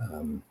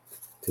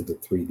the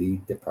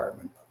 3D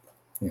department.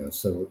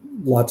 So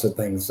lots of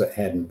things that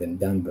hadn't been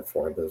done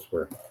before. Those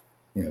were,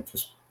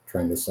 just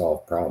trying to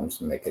solve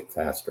problems and make it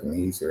faster and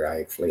easier. I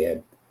actually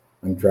had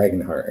on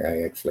Dragonheart,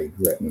 I actually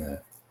written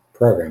a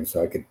program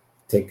so I could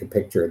take a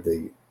picture of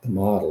the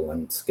model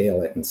and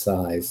scale it in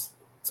size.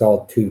 It's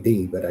all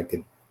 2D, but I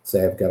could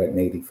say I've got it in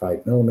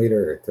 85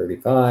 millimeter or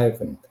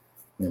 35, and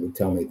it would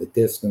tell me the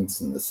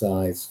distance and the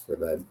size for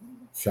that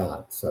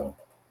shot. So,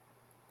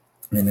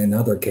 and in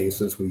other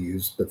cases, we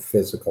used the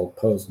physical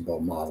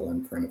posable model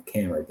in front of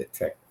camera to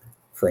check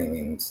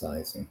framing and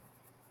sizing.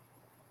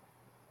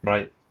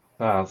 Right.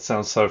 Wow,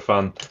 sounds so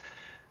fun.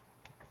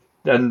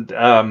 And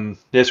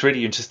it's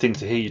really interesting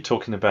to hear you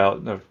talking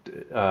about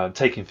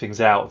taking things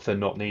out if they're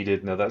not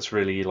needed. Now that's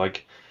really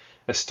like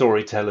a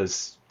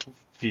storyteller's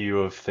view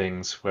of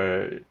things,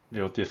 where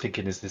you're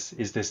thinking, is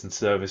this in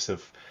service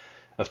of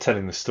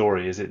telling the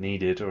story? Is it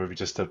needed, or are we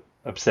just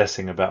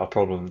obsessing about a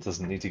problem that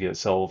doesn't need to get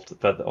solved?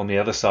 But on the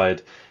other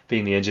side,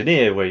 being the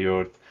engineer, where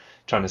you're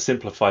trying to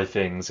simplify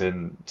things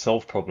and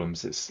solve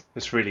problems,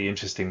 it's really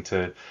interesting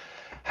to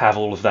have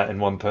all of that in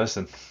one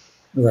person.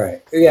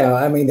 Right. Yeah.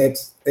 I mean,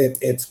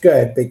 it's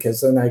good because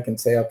then I can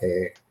say,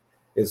 okay,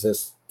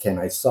 can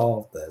I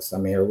solve this? I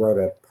mean, I wrote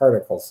a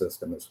particle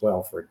system as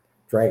well for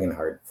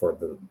Dragonheart for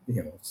the,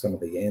 some of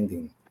the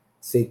ending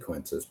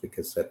sequences,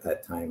 because at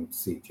that time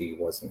CG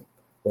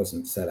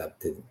wasn't set up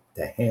to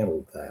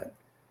handle that.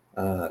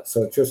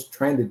 So just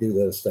trying to do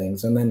those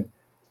things. And then,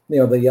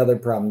 the other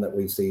problem that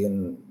we see,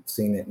 and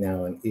seen it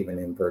now, and even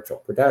in virtual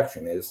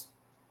production, is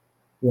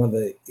one of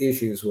the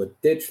issues with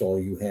digital,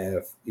 you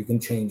can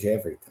change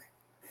everything,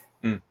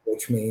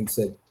 which means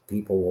that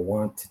people will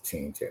want to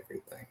change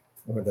everything,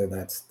 whether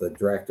that's the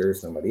director or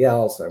somebody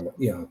else, or,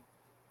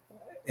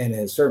 and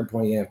at a certain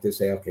point you have to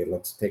say, okay,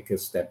 let's take a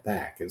step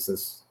back. Is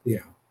this,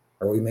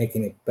 are we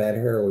making it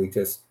better, or are we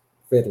just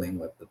fiddling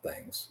with the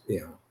things?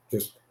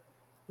 Just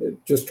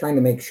just trying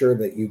to make sure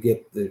that you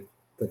get the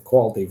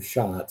quality of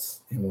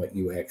shots and what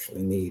you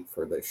actually need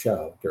for the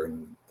show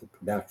during the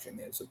production,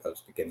 as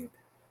opposed to getting,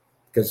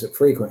 because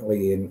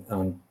frequently in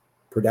on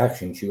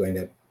productions you end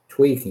up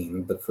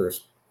tweaking the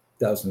first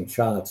dozen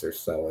shots or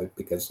so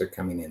because they're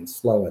coming in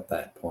slow at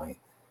that point,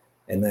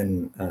 and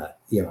then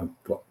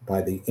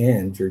by the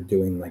end you're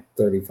doing like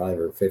 35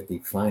 or 50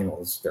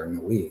 finals during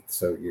the week,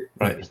 so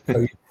Right.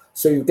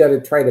 so you've got to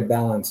try to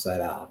balance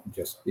that out and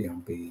just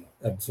be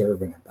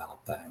observant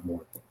about that, and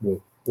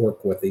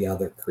work with the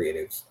other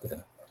creatives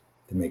to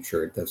make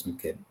sure it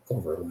doesn't get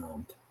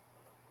overwhelmed.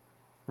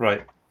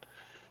 Right.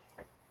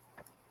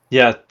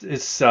 Yeah,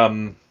 it's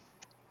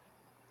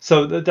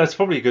so that's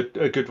probably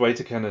a good way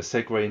to kind of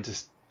segue into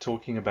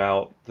talking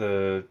about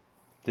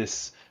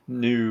this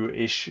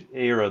new-ish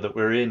era that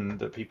we're in,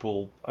 that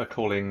people are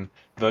calling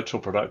virtual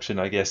production,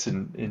 I guess,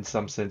 in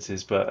some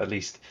senses, but at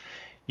least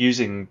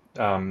using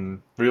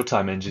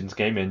real-time engines,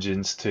 game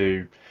engines,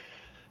 to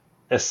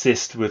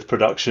assist with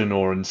production,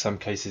 or in some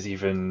cases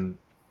even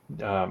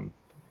um,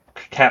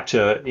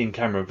 capture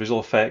in-camera visual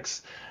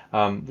effects.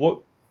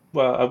 What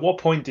Well, at what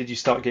point did you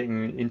start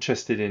getting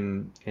interested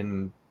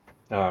in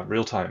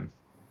real time?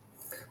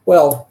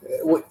 Well,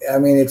 I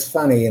mean, it's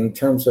funny in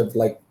terms of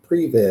like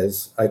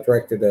previs. I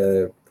directed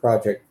a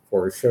project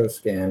for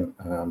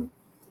ShowScan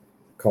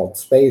called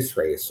Space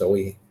Race. So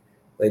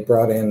they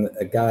brought in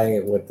a guy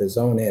with his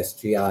own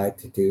SGI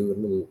to do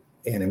little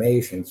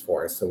animations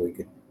for us so we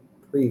could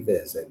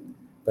previs.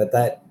 But at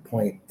that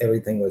point,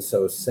 everything was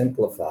so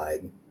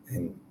simplified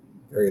and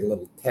very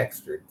little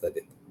textured that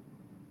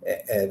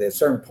at a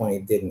certain point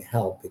it didn't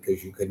help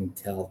because you couldn't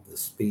tell the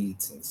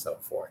speeds and so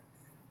forth.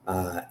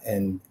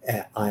 And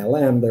at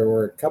ILM, there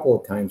were a couple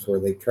of times where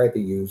they tried to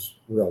use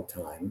real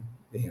time,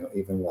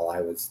 even while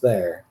I was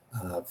there.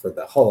 For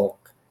the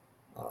Hulk,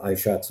 I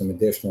shot some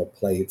additional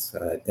plates.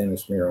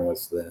 Dennis Miron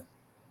was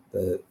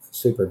the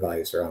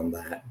supervisor on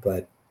that.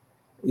 But,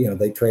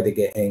 they tried to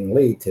get Ang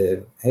Lee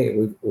to, hey,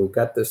 we've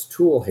got this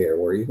tool here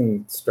where you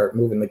can start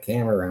moving the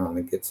camera around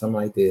and get some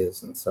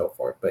ideas and so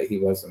forth. But he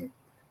wasn't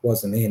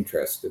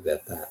interested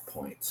at that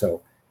point.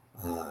 So,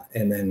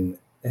 and then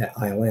at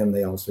ILM,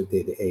 they also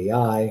did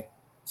AI.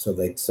 So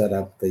they'd set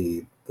up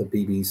the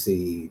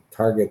BBC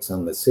targets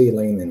on the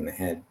ceiling and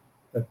had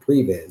a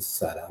previs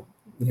set up,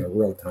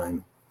 real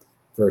time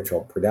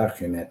virtual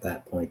production at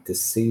that point to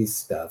see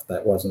stuff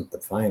that wasn't the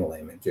final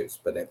images,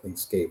 but at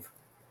least gave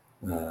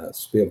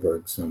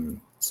Spielberg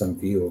some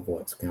view of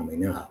what's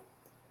coming up.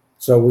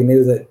 So we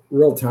knew that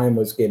real time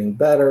was getting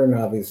better, and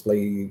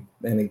obviously,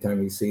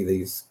 anytime you see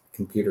these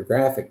computer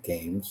graphic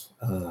games,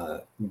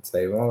 you'd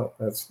say, well,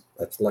 that's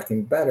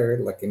looking better,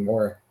 looking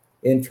more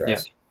Yeah.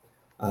 interesting.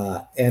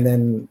 And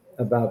then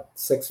about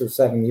 6 or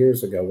 7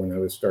 years ago, when I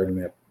was starting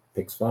at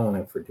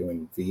Pixvana for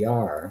doing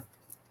VR,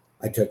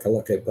 I took a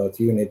look at both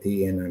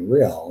Unity and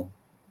Unreal,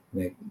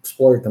 and I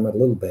explored them a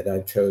little bit. I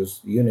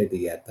chose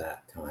Unity at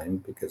that time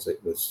because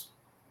it was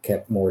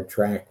kept more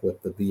track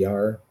with the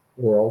VR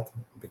world,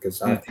 because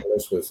Mm.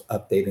 Oculus was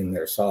updating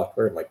their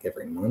software like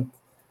every month.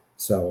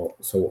 So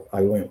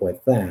I went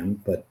with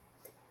them. But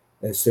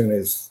as soon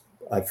as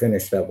I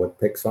finished up with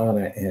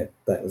Pixvana, and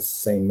that was the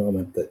same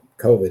moment that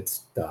COVID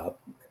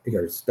stopped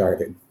or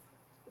started,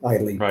 I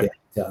leaped Right.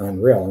 into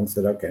Unreal and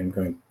said, okay, I'm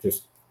going to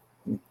just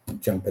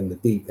jump in the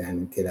deep end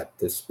and get up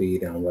to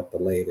speed on what the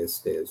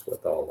latest is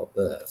with all of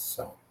this.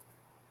 So,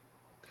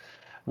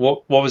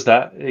 What was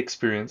that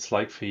experience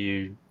like for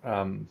you?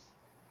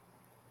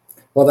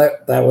 well,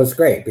 that was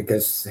great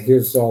because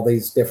here's all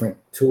these different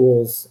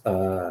tools,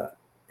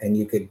 and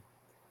you could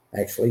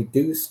actually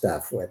do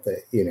stuff with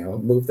it.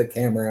 Move the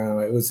camera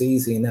around. It was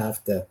easy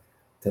enough to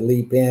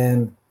leap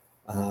in.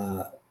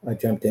 Uh, I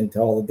jumped into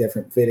all the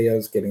different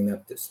videos, getting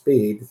up to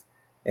speed,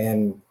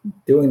 and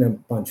doing a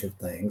bunch of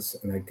things.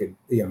 And I could,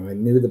 I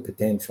knew the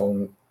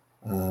potential,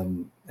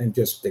 and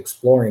just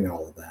exploring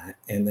all of that.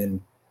 And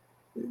then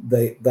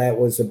that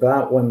was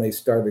about when they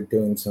started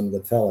doing some of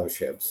the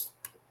fellowships.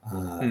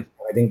 Mm.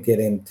 I didn't get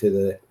into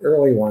the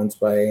early ones,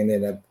 but I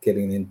ended up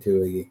getting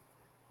into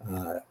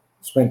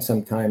spent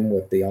some time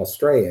with the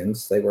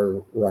Australians. They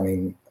were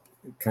running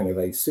kind of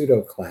a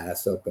pseudo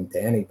class open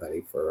to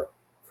anybody for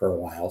a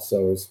while.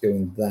 So I was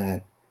doing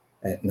that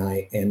at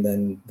night. And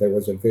then there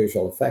was a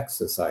Visual Effects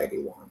Society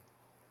one,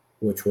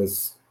 which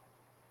was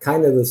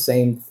kind of the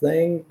same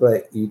thing,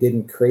 but you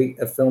didn't create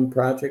a film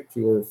project.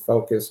 You were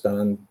focused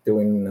on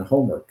doing a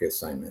homework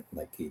assignment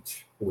like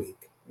each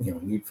week.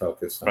 You'd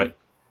focus on Right.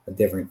 a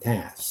different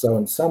task. So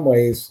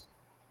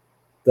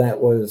that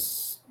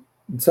was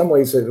in some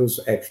ways it was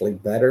actually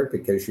better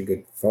because you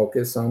could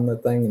focus on the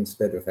thing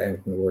instead of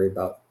having to worry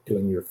about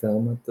doing your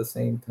film at the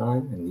same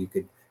time, and you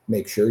could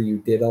make sure you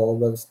did all of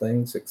those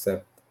things.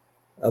 Except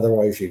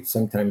otherwise, you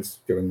sometimes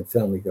during the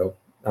film you go,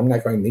 I'm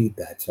not going to need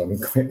that, so I'm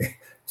going to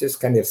just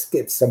kind of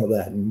skip some of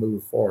that and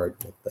move forward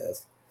with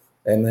this.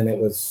 And then it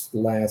was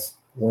last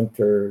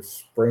winter,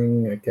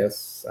 spring, I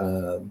guess,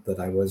 that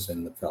I was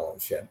in the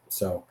fellowship.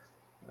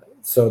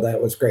 So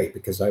that was great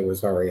because I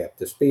was already up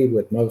to speed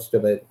with most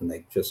of it, and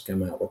they just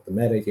come out with the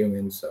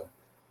MetaHuman. So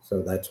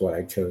So that's what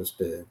I chose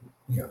to,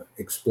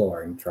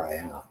 explore and try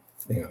out.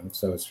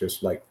 So it's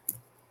just like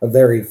a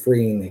very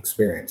freeing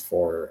experience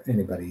for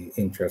anybody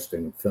interested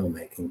in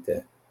filmmaking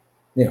to,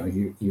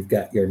 you've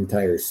got your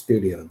entire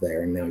studio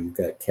there, and now you've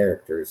got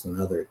characters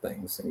and other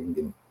things, and you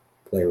can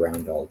play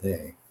around all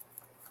day.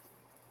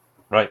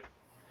 Right.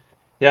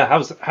 Yeah.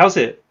 How's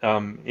it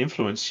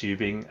influenced you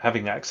being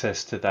having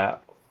access to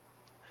that,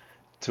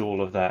 to all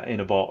of that in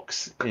a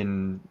box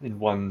in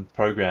one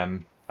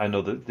program? I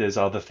know that there's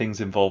other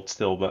things involved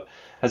still, but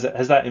has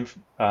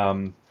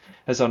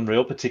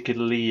Unreal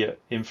particularly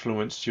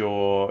influenced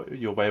your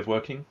way of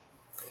working?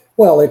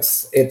 Well,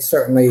 it's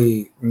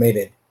certainly made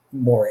it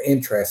more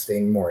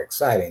interesting, more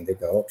exciting to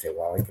go, okay,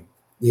 well, I can,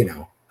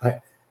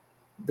 I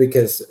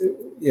because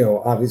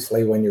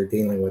obviously when you're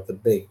dealing with a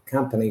big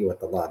company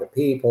with a lot of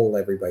people,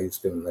 everybody's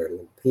doing their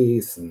little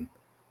piece, and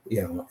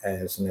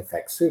as an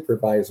effects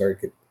supervisor, I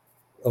could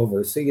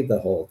oversee the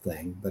whole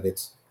thing, but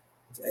it's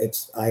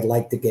I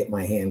like to get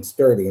my hands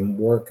dirty and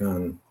work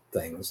on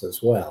things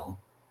as well.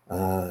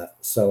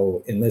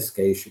 So in this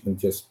case, you can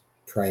just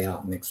try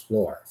out and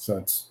explore.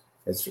 So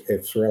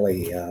it's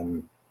really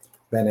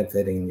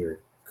benefiting your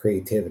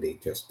creativity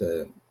just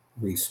to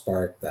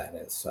respark that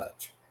as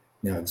such.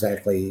 Now,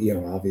 exactly,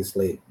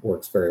 obviously it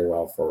works very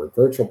well for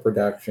virtual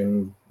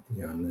production,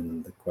 and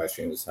then the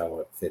question is how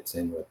it fits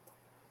in with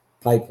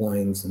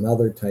pipelines and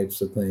other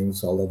types of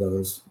things, all of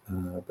those.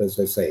 But as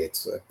I say,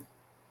 it's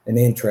an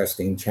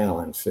interesting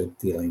challenge for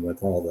dealing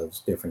with all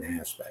those different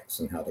aspects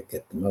and how to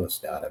get the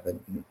most out of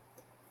it.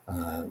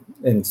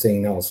 And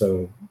seeing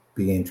also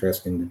be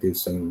interesting to do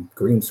some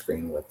green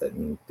screen with it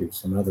and do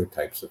some other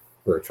types of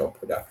virtual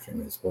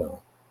production as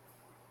well.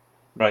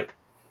 Right.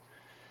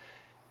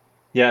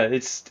 Yeah,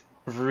 it's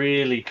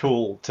really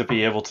cool to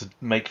be able to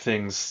make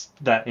things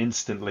that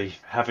instantly.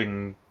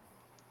 Having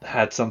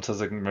had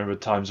sometimes I can remember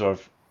times where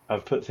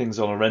I've put things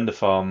on a render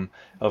farm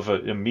of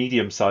a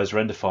medium-sized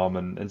render farm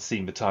and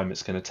seeing the time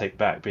it's going to take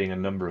back being a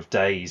number of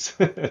days,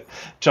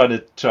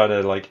 trying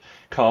to like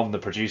calm the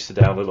producer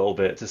down a little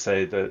bit to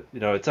say that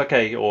it's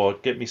okay, or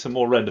get me some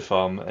more render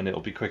farm and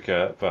it'll be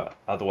quicker, but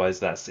otherwise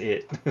that's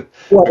it.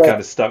 Well, We're kind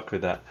of stuck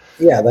with that.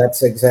 yeah,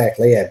 that's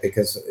exactly it.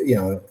 Because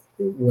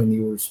when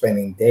you were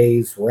spending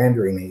days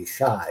rendering a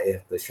shot,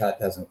 if the shot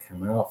doesn't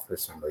come out for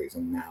some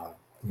reason, now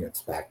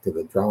it's back to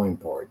the drawing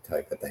board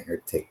type of thing, or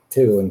take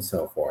two, and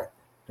so forth.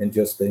 And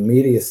just the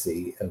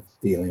immediacy of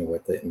dealing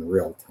with it in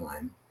real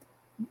time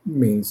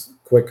means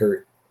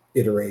quicker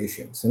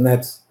iterations. And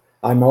that's,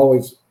 I'm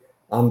always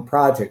on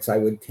projects, I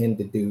would tend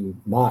to do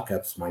mock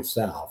ups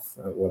myself,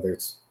 whether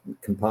it's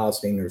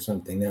compositing or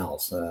something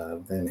else.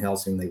 Van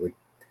Helsing, they would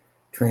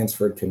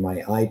transfer to my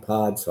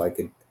iPod so I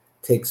could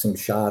take some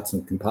shots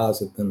and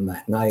composite them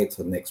that night.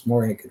 So the next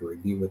morning I could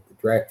review with the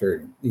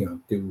director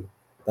and, do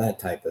that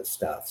type of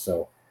stuff.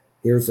 So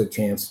here's a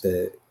chance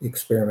to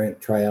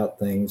experiment, try out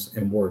things,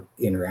 and work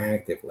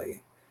interactively.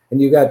 And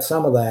you got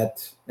some of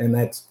that, and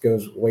that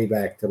goes way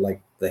back to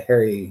like the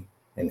Harry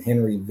and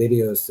Henry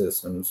video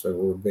systems,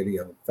 or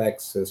video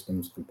effects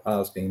systems,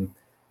 compositing,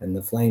 and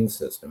the Flame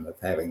system of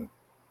having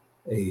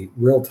a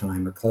real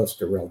time or close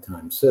to real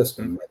time Mm.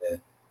 system where the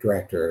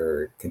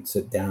director can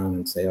sit down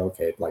and say,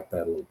 okay, I'd like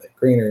that a little bit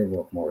greener,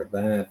 work more of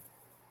that.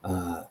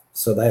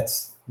 So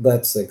that's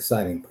the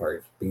exciting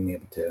part, being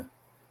able to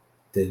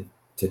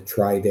to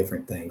try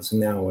different things.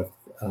 And now with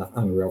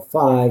Unreal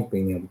 5,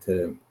 being able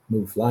to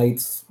move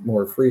lights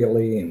more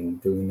freely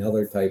and doing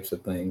other types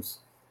of things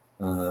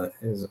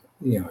is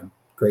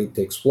great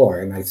to explore.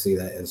 And I see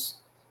that as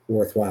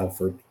worthwhile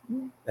for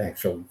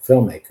actual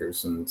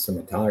filmmakers and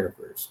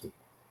cinematographers.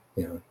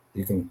 You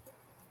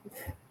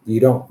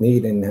don't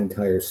need an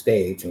entire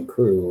stage and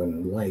crew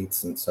and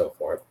lights and so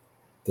forth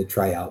to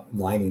try out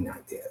lighting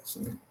ideas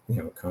and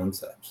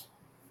concepts.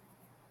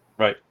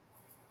 Right.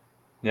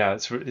 Yeah,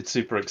 it's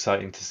super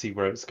exciting to see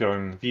where it's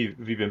going. Have you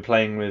been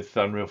playing with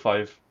Unreal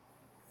 5?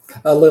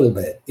 A little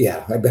bit,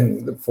 yeah. I've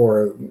been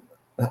for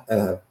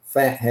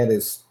Fathead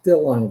is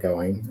still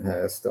ongoing.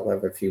 Still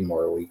have a few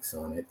more weeks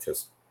on it,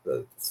 just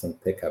some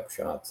pickup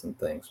shots and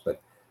things.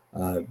 But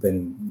I've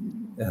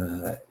been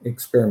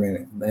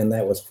experimenting, and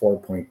that was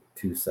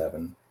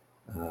 4.27.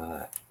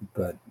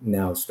 But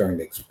now starting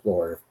to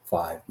explore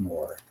 5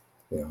 more.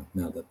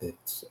 Now that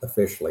it's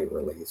officially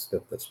released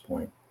at this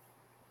point.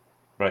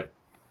 Right.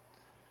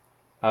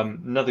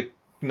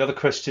 Another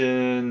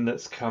question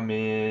that's come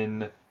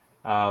in.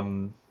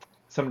 Um,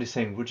 Somebody's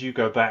saying, would you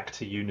go back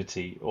to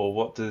Unity, or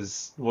what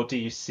do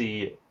you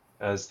see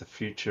as the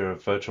future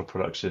of virtual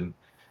production?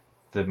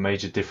 The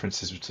major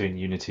differences between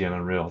Unity and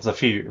Unreal. There's a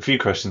few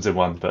questions in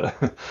one,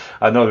 but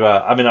I know.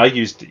 I mean, I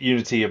used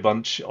Unity a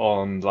bunch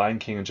on Lion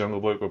King and Jungle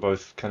Book. We're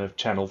both kind of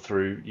channeled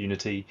through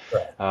Unity.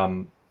 Right.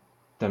 Um,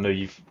 I know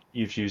you've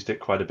used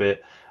it quite a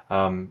bit.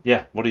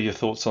 Yeah, what are your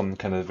thoughts on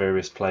kind of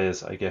various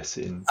players, I guess,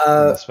 in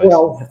the space?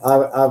 Well,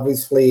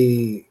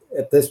 obviously,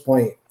 at this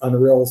point,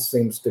 Unreal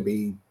seems to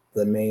be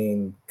the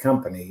main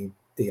company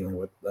dealing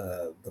with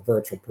the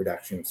virtual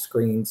production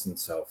screens and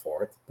so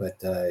forth.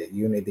 But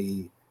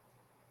Unity,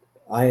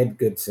 I had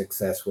good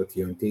success with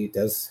Unity. It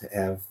does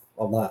have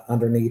a lot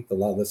underneath a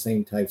lot of the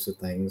same types of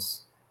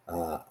things.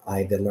 I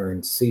had to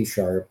learn C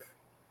sharp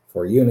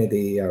for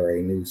Unity. I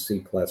already knew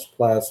C++,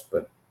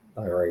 but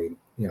I already,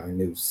 I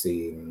knew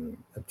C and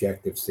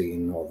Objective C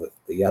and all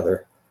the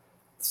other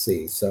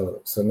C.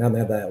 So none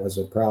of that was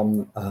a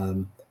problem.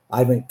 I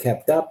haven't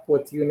kept up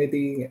with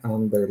Unity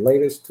on their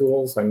latest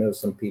tools. I know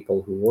some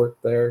people who work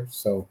there,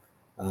 so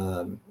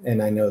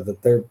and I know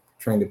that they're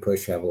trying to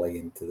push heavily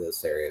into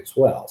this area as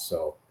well.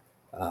 So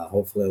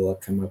hopefully they'll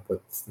come up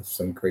with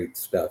some great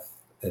stuff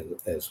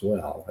as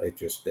well. It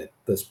just at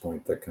this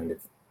point they're kind of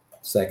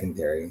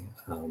secondary,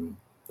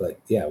 but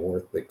yeah,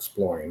 worth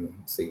exploring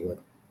and see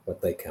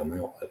what they come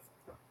out with.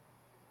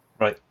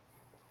 Right.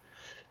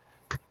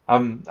 I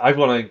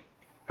want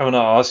to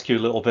ask you a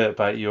little bit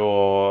about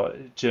your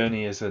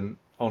journey as an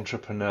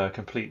entrepreneur,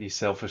 completely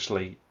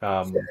selfishly.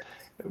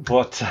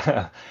 What,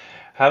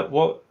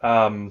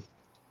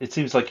 it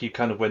seems like you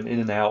kind of went in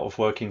and out of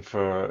working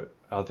for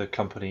other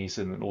companies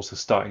and also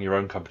starting your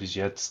own companies.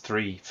 You had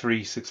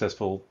three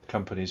successful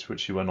companies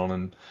which you went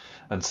on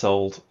and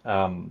sold.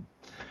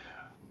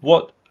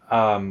 What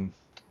um,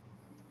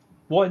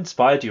 what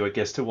inspired you, I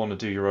guess, to want to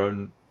do your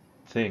own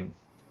thing?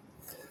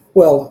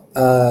 Well,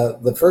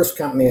 the first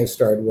company I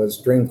started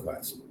was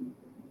DreamQuest.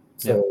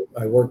 Yeah. So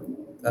I worked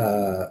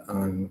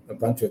on a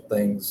bunch of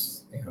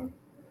things,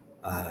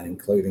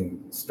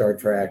 including Star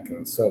Trek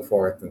and so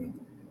forth. And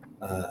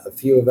a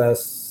few of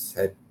us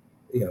had,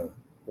 you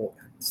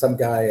some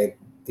guy at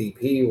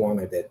DP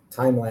wanted a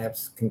time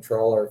lapse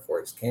controller for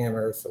his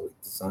camera, so we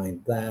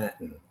designed that.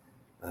 And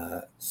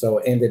so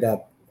ended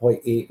up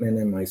Hoyt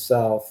Eatman and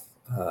myself.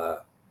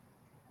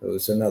 It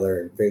was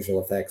another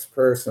visual effects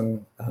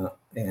person,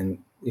 and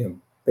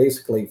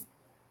basically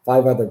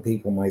five other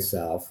people.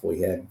 Myself,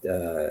 we had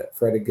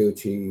Fred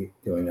Iguchi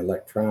doing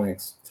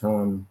electronics.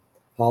 Tom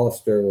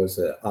Hollister was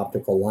an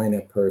optical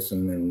lineup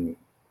person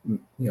and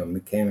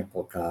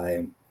mechanical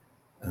guy.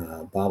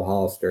 Bob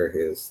Hollister,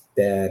 his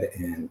dad,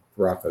 and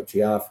Rocco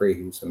Giaffri,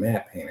 who's a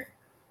matte painter.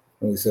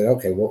 And we said,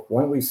 okay, well,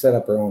 why don't we set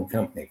up our own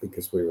company,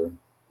 because we were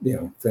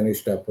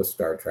finished up with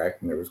Star Trek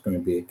and there was going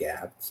to be a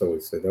gap. So we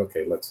said,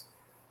 okay, let's.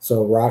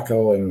 So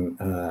Rocco and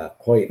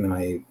Hoyt and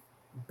I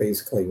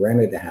basically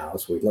rented a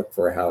house. We looked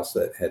for a house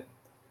that had,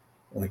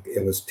 like,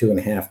 it was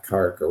 2.5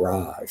 car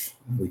garage.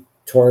 We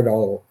tore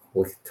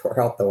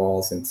out the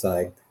walls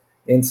inside,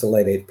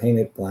 insulated,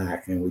 painted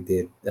black, and we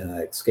did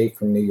Escape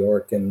from New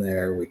York in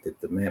there. We did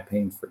the matte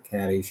paint for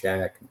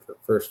Caddyshack and for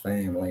First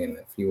Family and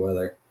a few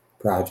other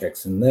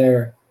projects in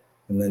there.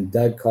 And then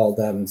Doug called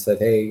up and said,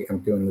 hey,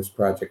 I'm doing this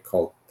project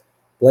called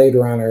Blade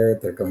Runner.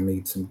 They're going to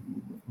need some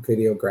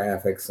video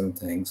graphics and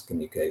things. Can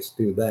you guys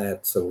do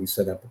that? So we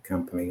set up a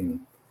company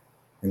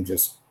and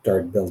just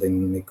started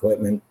building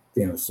equipment,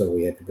 so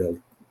we had to build,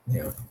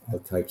 all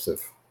types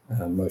of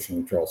motion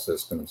control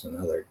systems and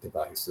other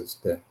devices.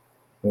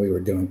 We were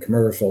doing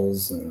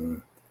commercials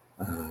and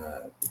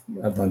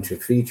a bunch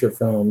of feature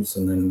films.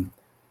 And then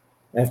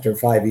after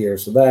 5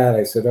 years of that,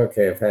 I said,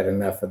 okay, I've had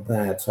enough of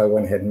that. So I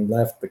went ahead and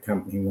left the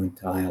company, went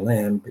to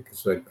ILM,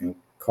 because I'd been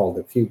called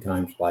a few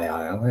times by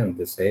ILM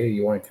to say, hey,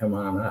 you want to come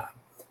on up?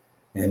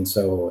 And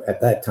so at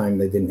that time,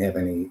 they didn't have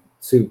any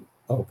suit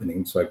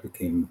openings. So I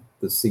became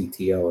the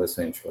CTO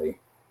essentially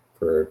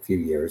for a few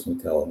years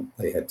until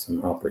they had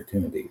some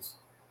opportunities.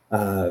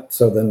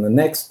 So then the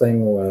next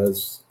thing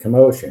was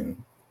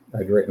Commotion.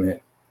 I'd written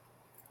it,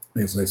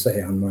 as I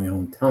say, on my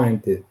own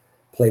time to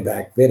play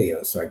back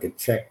videos so I could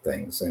check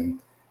things. And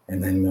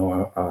then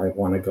I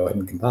want to go ahead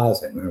and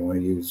composite, and I want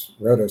to use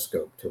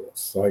rotoscope tools.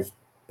 So I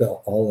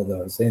built all of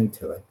those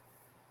into it.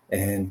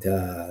 And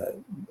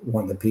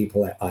one of the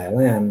people at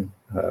ILM,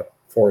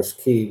 Forrest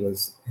Key,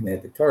 was an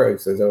editorial. He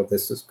says, oh,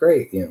 this is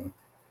great.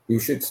 You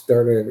should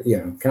start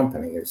a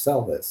company or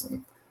sell this.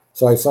 And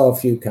so I saw a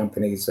few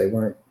companies. They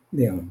weren't,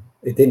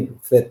 it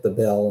didn't fit the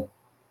bill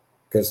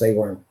because they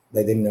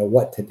didn't know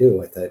what to do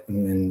with it.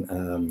 And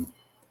then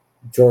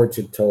George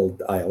had told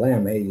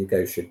ILM, hey, you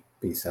guys should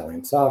be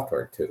selling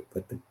software too.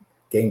 But the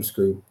games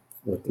group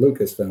with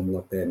Lucasfilm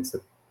looked at it and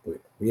said,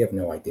 we have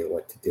no idea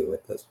what to do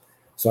with this.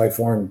 So I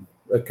formed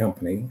a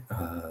company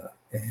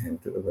and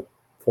with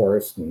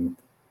Forrest, and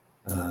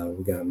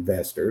we got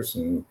investors,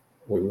 and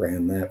we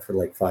ran that for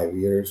like 5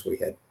 years. We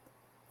had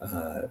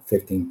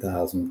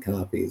 15,000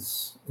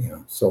 copies,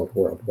 sold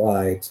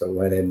worldwide. So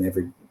right in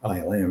every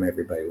ILM,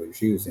 everybody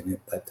was using it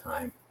at that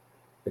time.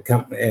 The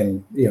company,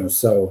 and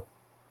so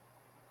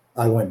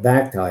I went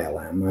back to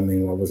ILM. I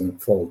mean, I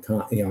wasn't full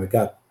time. I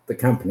got the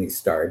company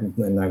started, and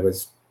then I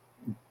was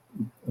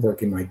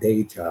working my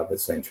day job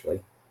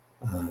essentially.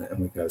 And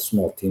we got a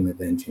small team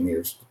of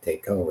engineers to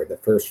take over. The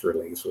first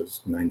release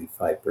was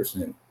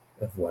 95%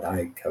 of what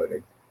I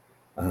coded.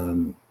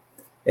 And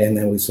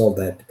then we sold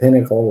that to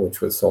Pinnacle, which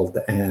was sold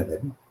to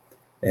Avid.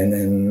 And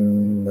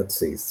then, let's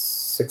see,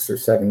 6 or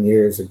 7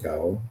 years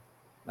ago,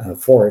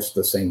 Forrest,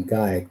 the same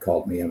guy, had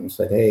called me up and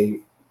said,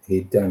 hey,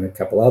 he'd done a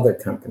couple other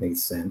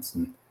companies since,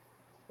 and,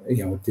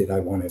 did I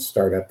want to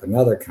start up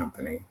another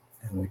company?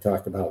 And we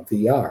talked about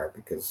VR,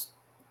 because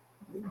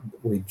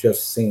we'd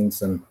just seen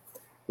some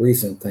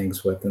recent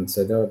things with and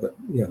said, oh,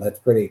 that's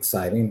pretty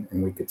exciting.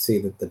 And we could see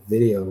that the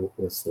video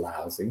was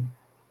lousy.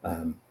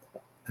 I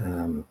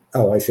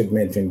should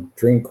mention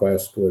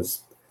DreamQuest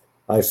was,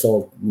 I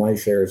sold my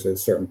shares at a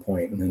certain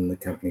point, and then the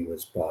company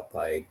was bought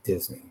by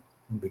Disney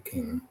and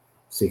became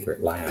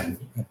Secret Lab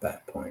at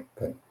that point.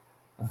 But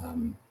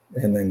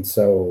and then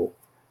so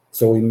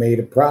we made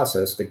a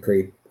process to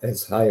create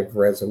as high of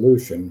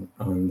resolution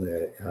on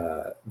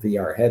the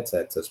VR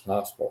headsets as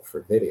possible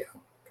for video,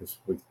 because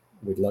we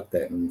looked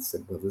at it and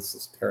said, well, this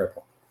is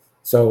terrible.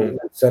 So we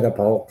set up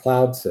a whole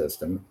cloud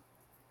system,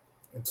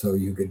 and so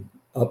you could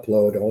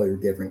upload all your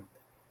different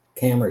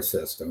camera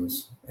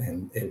systems,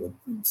 and it would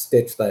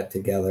stitch that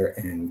together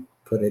and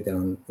put it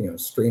on,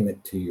 stream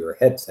it to your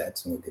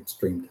headsets, and we could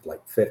stream to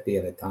like 50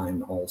 at a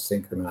time, all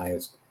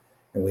synchronized.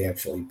 And we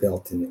actually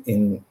built an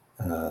in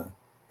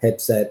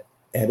headset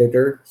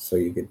editor, so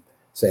you could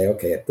say,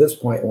 okay, at this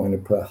point I want to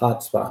put a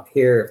hotspot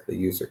here. If the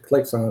user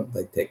clicks on it,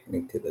 they take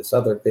me to this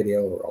other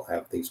video where I'll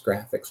have these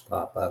graphics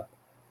pop up.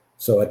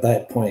 So at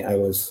that point I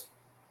was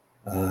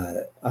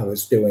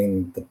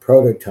doing the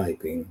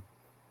prototyping,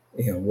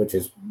 which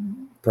is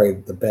probably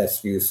the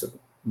best use of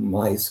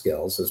my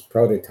skills, is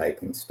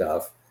prototyping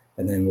stuff.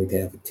 And then we'd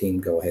have a team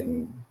go ahead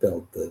and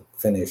build the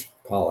finished,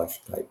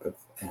 polished type of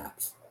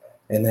apps.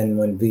 And then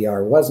when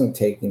VR wasn't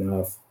taking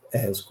off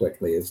as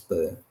quickly as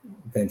the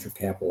venture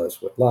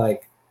capitalists would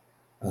like,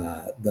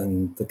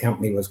 then the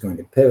company was going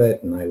to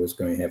pivot, and I was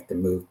going to have to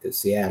move to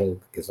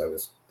Seattle because I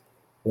was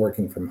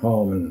working from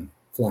home and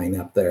flying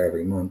up there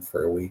every month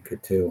for a week or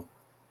two.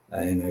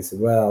 And I said,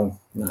 well,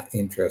 not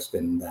interested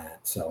in that.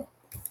 So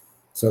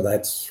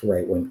that's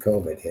right when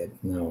COVID hit.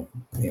 Now,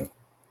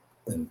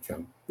 then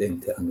jumped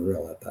into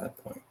Unreal at that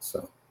point.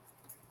 So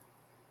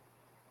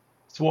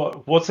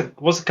what's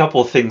a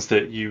couple of things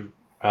that you,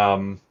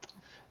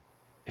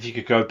 if you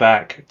could go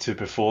back to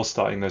before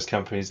starting those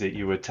companies, that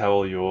you would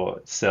tell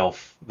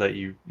yourself that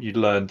you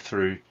learned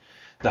through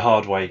the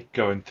hard way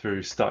going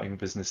through starting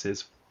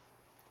businesses?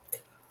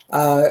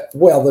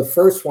 Well, the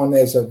first one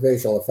is a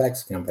visual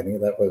effects company.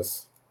 That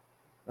was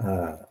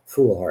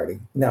foolhardy.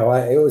 No,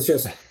 it was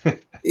just,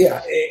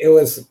 yeah, it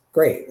was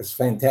great. It was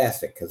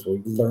fantastic because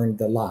we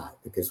learned a lot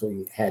because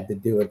we had to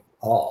do it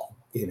all,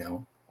 if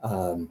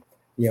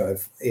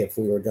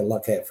we were to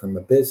look at it from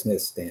a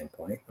business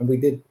standpoint, and we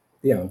did,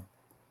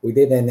 we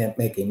did end up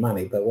making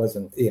money, but it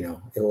wasn't,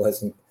 it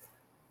was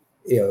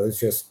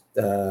just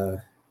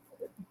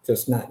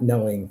not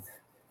knowing,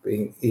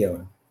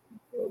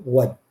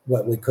 what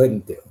we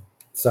couldn't do.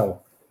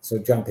 So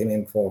jumping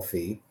in full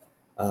feet,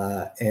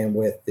 and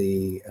with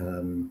the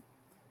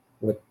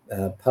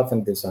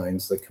Puffin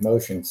Designs, the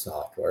Commotion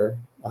software,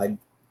 I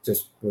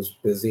just was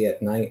busy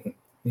at night,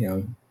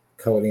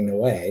 coding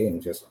away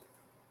and just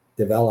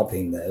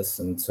developing this.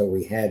 And so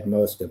we had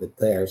most of it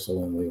there. So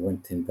when we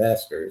went to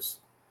investors,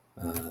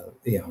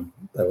 that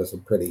was a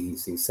pretty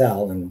easy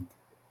sell. And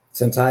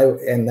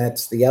and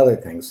that's the other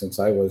thing, since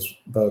I was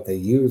both a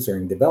user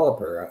and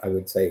developer, I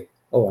would say,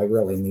 oh, I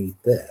really need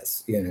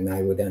this, and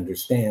I would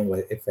understand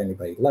what, if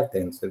anybody looked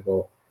at it and said,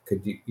 well,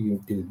 could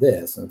you do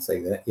this, and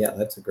say that, yeah,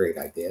 that's a great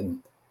idea.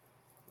 And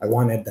I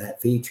wanted that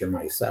feature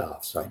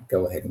myself, so I'd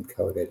go ahead and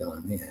code it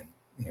on in,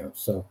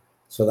 so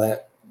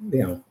that,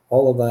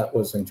 all of that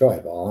was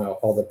enjoyable.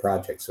 All the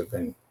projects have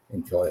been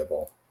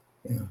enjoyable.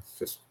 It's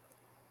just,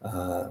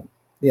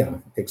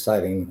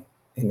 exciting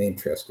and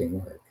interesting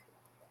work.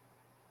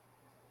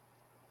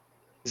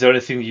 Is there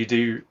anything you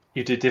do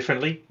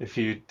differently if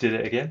you did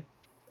it again?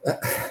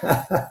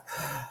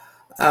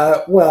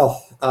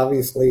 Well,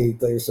 obviously,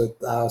 there's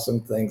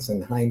 1,000 things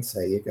in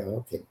hindsight. You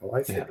go, okay, well,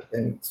 I should have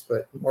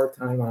spent more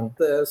time on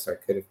this. I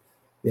could have,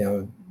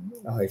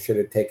 I should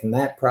have taken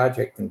that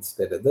project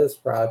instead of this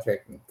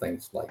project, and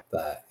things like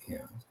that.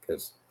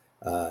 Because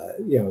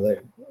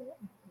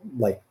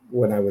like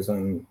when I was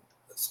on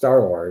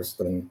Star Wars,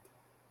 then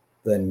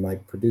my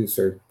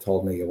producer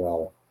told me,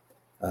 well,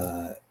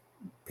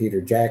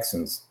 Peter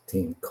Jackson's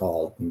team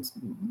called and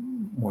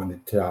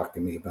wanted to talk to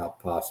me about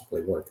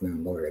possibly working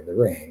on Lord of the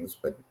Rings,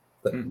 but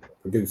the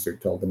producer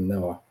told him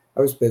no.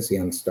 I was busy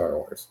on Star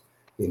Wars,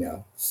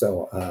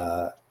 so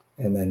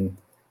and then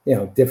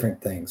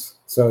different things.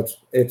 So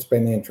it's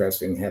been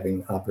interesting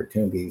having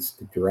opportunities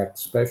to direct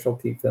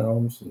specialty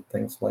films and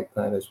things like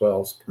that, as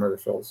well as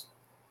commercials.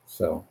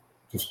 So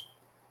just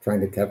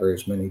trying to cover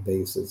as many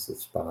bases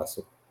as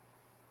possible.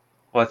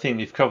 Well, I think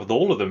you've covered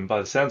all of them by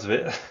the sounds of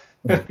it.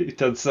 You've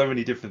done so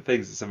many different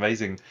things. It's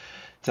amazing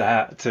to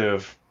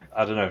have,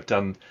 I don't know,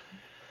 done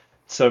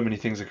so many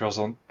things across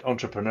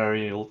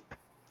entrepreneurial,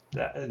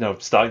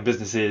 starting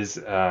businesses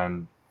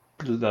and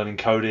learning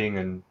coding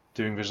and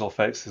doing visual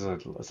effects.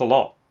 It's a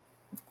lot.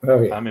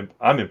 Oh yeah.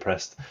 I'm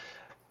impressed.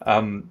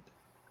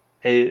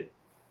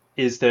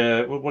 Is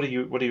there, what are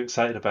you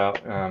excited about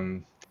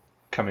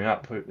coming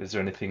up? Is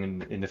there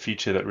anything in the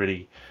future that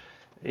really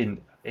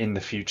in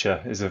the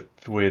future is a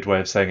weird way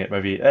of saying it,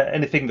 maybe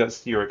anything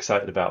that's you're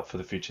excited about for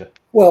the future?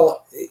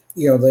 Well,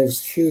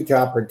 there's huge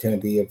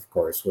opportunity, of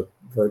course, with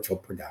virtual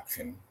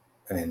production,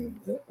 and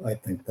I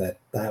think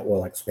that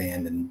will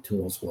expand and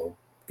tools will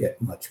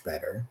get much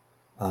better.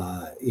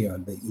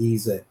 The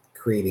ease at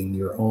creating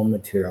your own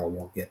material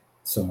will get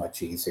so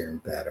much easier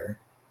and better.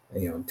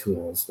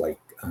 Tools like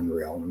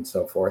Unreal and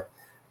so forth.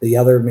 The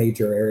other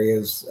major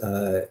areas,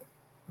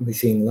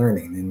 machine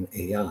learning and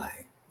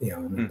AI,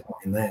 and Mm.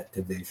 applying that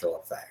to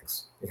visual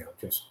effects.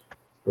 Just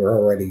we're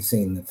already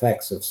seeing the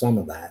effects of some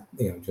of that.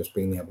 Just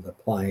being able to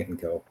apply it and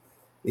go,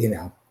 you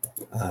know,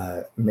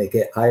 make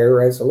it higher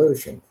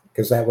resolution,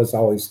 because that was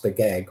always the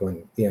gag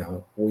when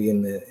we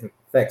in the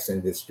effects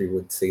industry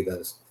would see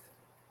those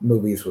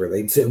movies where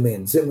they'd zoom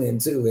in, zoom in,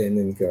 zoom in,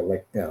 and go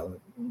like, no,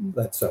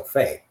 that's so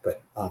fake.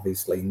 But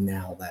obviously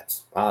now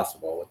that's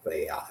possible with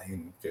AI,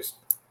 and just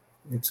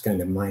it's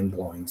kind of mind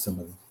blowing some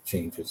of the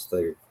changes,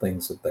 the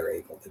things that they're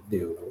able to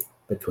do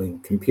between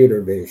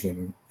computer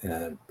vision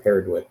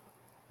paired with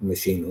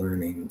machine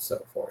learning and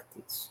so forth.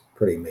 It's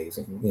pretty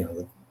amazing.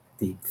 The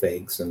deep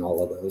fakes and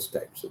all of those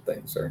types of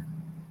things are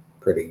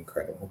pretty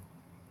incredible.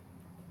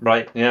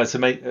 Right. Yeah, it's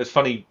a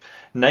funny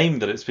name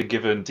that it's been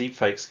given,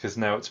 deepfakes, because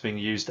now it's being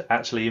used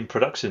actually in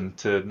production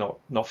to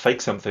not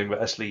fake something,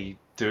 but actually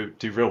do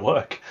real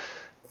work.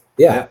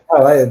 Yeah,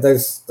 Yeah.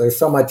 there's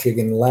so much you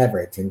can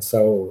leverage, and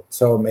so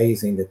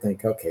amazing to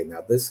think. Okay,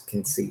 now this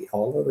can see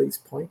all of these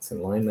points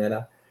and line that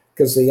up.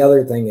 Because the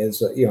other thing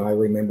is, I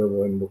remember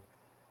when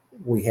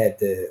we had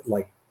to,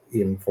 like,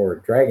 even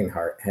for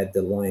Dragonheart, had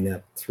to line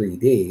up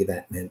 3D.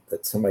 That meant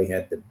that somebody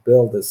had to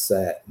build a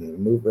set and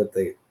move with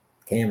the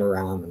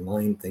camera on and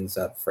line things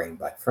up frame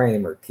by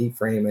frame or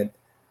keyframe it.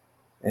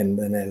 And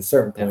then at a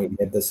certain Yeah. point, you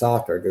had the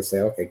software to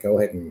say, okay, go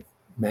ahead and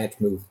match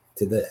move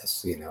to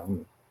this,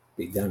 and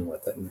be done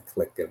with it in the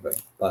click of a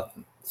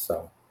button.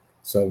 So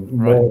Right.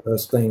 more of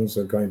those things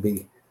are going to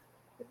be,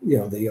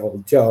 the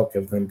old joke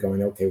of them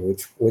going, okay,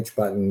 which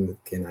button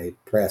can I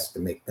press to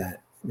make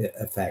that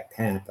effect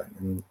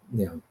happen?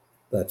 And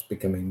that's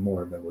becoming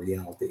more of a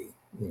reality.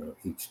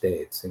 Each day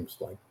it seems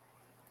like,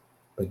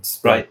 but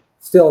still, Right.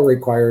 still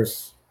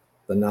requires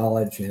the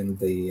knowledge and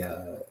the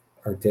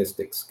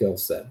artistic skill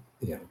set,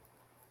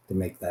 to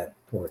make that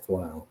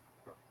worthwhile.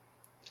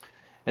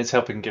 It's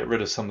helping get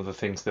rid of some of the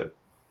things that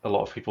a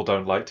lot of people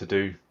don't like to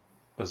do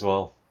as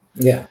well.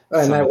 Yeah,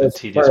 and Some that of the was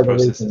tedious part of the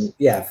reason. processes.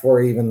 Yeah,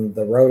 for even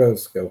the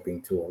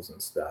rotoscoping tools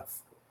and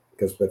stuff,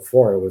 because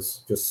before it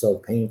was just so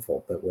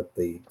painful. But with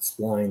the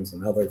splines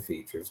and other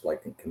features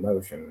like in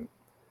Commotion,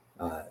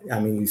 I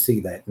mean, you see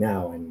that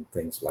now in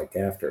things like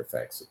After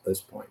Effects at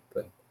this point.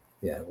 But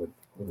yeah, it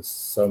was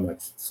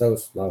so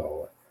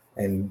slow,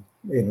 and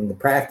in the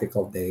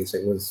practical days,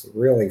 it was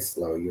really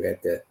slow. You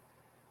had to,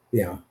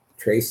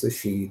 trace the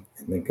sheet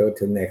and then go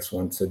to the next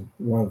one. So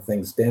one of the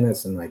things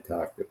Dennis and I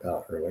talked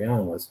about early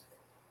on was,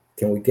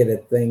 can we get a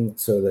thing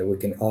so that we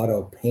can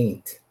auto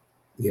paint,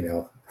 you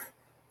know,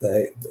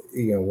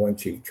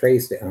 once you've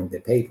traced it onto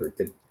paper,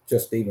 to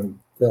just even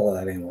fill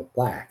that in with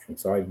black. And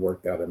so I'd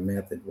worked out a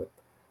method with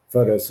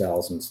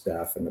photocells and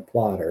stuff and the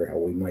plotter, how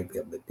we might be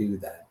able to do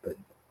that. But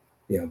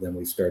then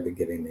we started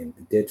getting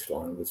into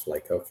digital, and it was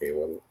like, okay,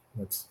 well,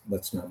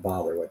 let's not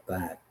bother with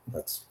that.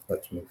 Let's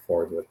move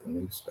forward with the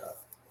new stuff.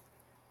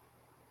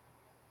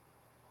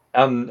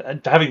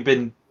 And having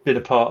been a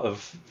part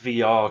of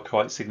VR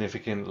quite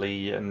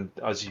significantly, and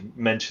as you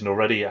mentioned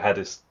already, it had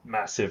this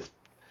massive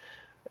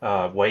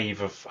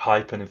wave of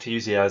hype and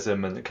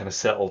enthusiasm, and it kind of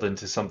settled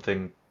into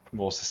something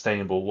more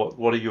sustainable.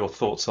 What are your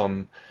thoughts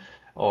on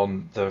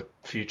the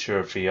future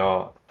of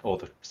VR, or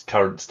the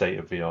current state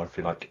of VR, if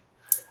you like?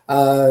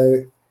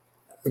 Uh,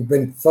 I've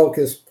been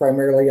focused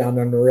primarily on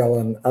Unreal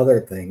and other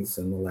things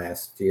in the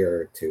last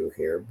year or two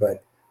here,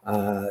 but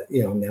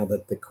now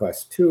that the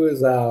Quest 2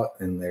 is out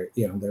and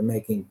they're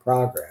making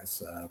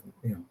progress.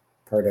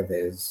 Part of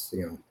it is,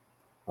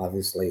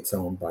 obviously it's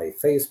owned by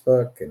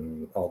Facebook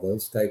and all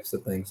those types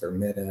of things, or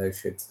Meta, I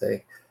should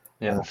say.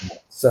 Yeah. Uh,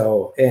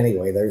 so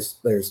anyway, there's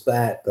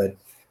that, but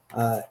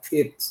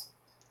it's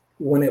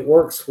when it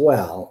works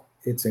well,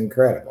 it's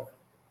incredible.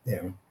 You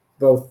know,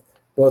 both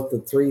both the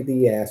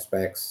 3D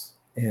aspects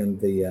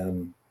and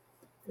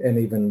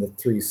even the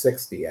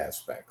 360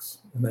 aspects.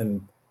 And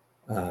then,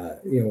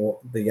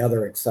 the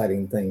other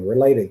exciting thing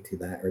related to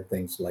that are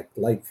things like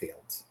light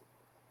fields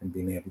and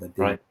being able to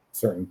do Right.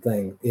 certain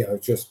things.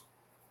 It's just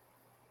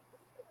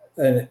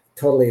a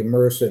totally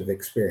immersive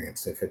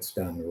experience if it's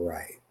done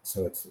right.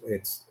 So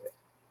it's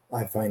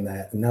I find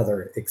that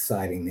another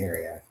exciting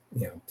area,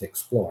 to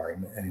explore,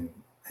 and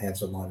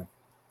has a lot of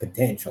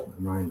potential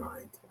in my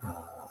mind.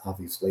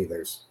 Obviously,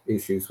 there's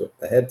issues with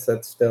the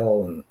headset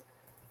still and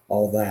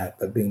all that,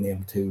 but being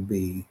able to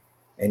be,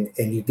 and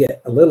you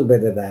get a little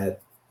bit of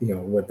that,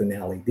 with an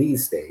LED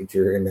stage.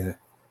 You're in a,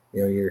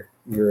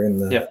 you're in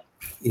Yeah.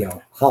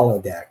 the,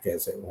 holodeck,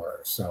 as it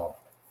were. So,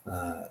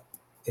 uh,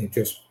 it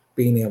just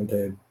being able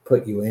to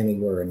put you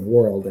anywhere in the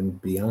world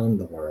and beyond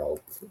the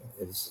world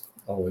is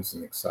always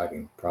an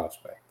exciting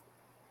prospect.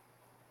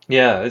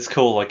 Yeah, it's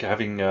cool, like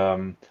having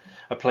a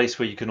place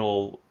where you can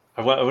all.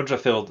 I wonder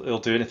if they'll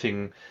do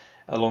anything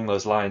along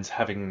those lines,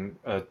 having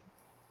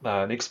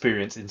an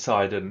experience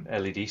inside an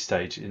LED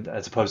stage,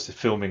 as opposed to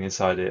filming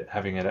inside it,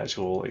 having an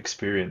actual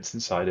experience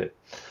inside it.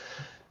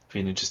 be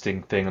an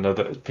interesting thing. I know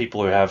that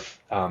people who have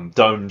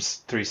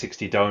domes,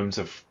 360 domes,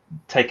 have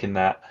taken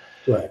that.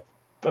 Right.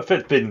 But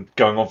it's been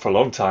going on for a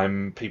long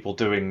time. People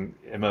doing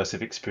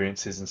immersive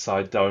experiences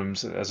inside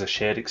domes as a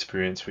shared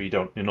experience where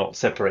you're not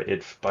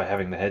separated by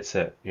having the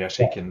headset. You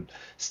actually can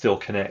still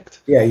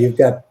connect. Yeah, you've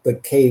got the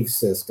cave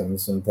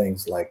systems and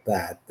things like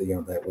that.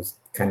 That was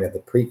kind of the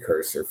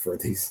precursor for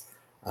these,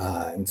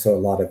 and so a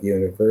lot of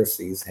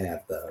universities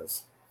have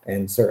those.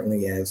 And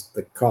certainly, as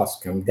the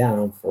costs come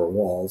down for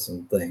walls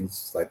and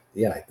things, like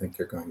I think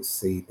you're going to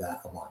see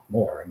that a lot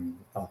more. And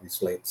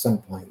obviously, at some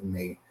point, you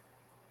may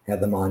have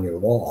them on your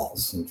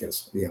walls and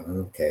just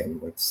okay,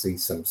 let's see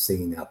some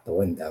scene out the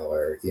window,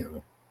 or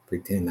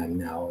pretend I'm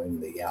now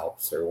in the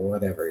Alps or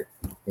whatever,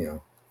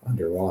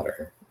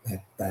 underwater.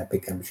 That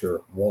becomes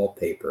your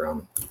wallpaper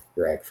on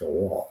your actual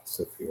walls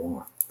if you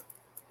want.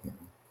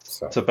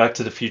 So Back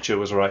to the Future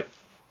was right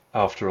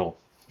after all.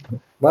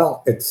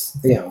 Well, it's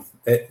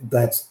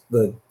that's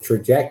the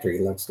trajectory.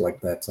 Looks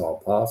like that's all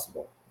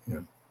possible.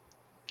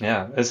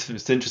 Yeah,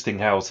 it's interesting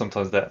how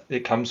sometimes that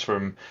it comes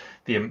from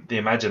the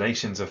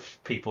imaginations of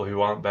people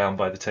who aren't bound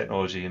by the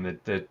technology, and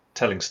they're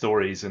telling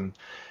stories, and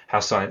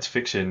how science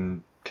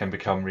fiction can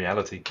become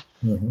reality.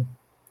 Mm-hmm.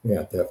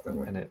 Yeah,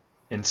 definitely. And it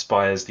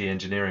inspires the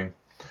engineering.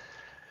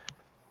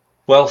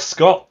 Well,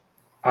 Scott,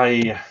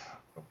 I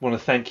want to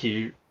thank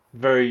you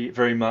very,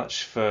 very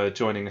much for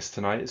joining us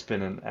tonight. It's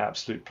been an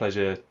absolute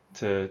pleasure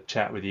to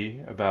chat with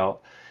you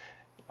about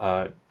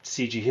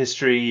CG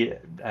history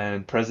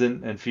and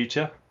present and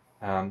future.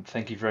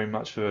 Thank you very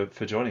much for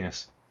joining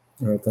us.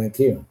 Well, thank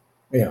you.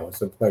 Yeah,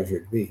 it's a pleasure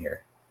to be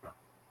here.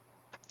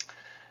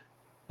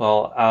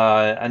 Well,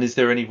 and is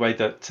there any way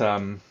that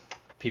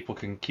people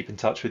can keep in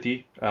touch with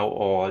you,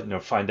 or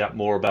find out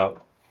more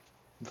about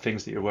the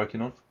things that you're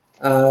working on?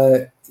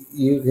 Uh,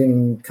 you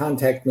can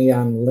contact me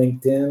on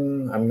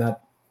LinkedIn.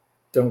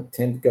 Don't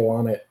tend to go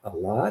on it a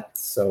lot,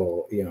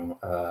 so and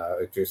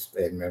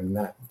I'm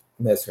not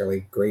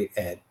necessarily great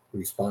at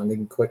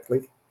responding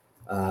quickly.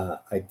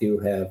 I do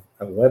have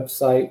a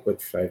website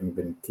which I haven't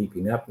been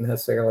keeping up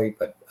necessarily,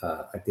 but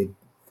I did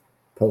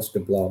post a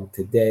blog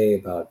today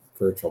about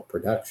virtual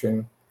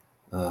production.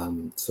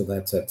 So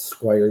that's at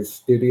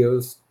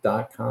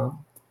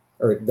squirestudios.com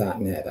or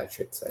 .net, I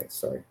should say.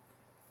 Sorry,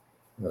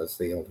 that was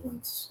the old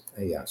ones.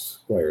 Yes,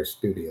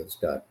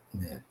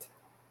 squirestudios.net.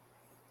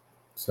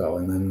 So,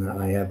 and then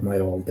I have my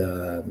old,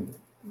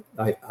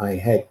 I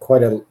had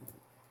quite a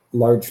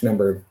large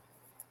number of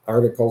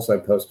articles I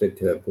posted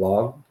to a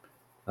blog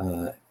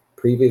uh,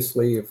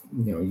 previously,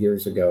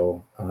 years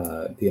ago,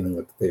 dealing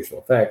with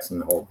visual effects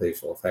and the whole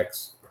visual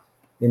effects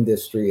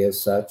industry as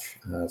such.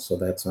 So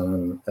that's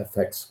on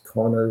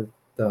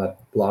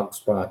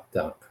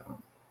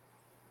effectscorner.blogspot.com.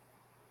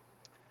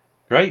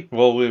 Great.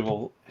 Well, we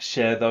will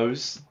share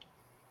those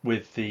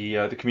with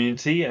the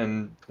community,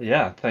 and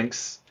yeah,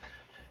 thanks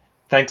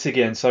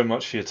again so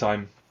much for your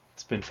time.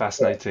 It's been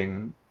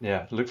fascinating.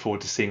 Yeah, look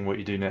forward to seeing what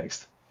you do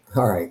next.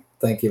 All right.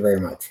 Thank you very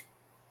much.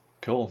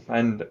 Cool.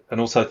 And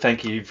also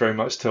thank you very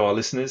much to our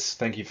listeners.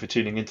 Thank you for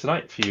tuning in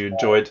tonight. If you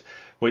enjoyed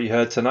what you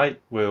heard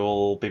tonight,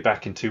 we'll be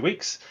back in 2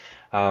 weeks.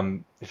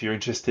 If you're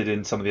interested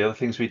in some of the other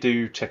things we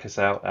do, check us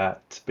out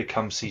at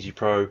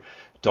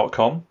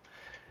becomecgpro.com,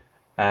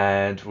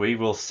 and we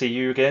will see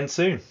you again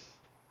soon.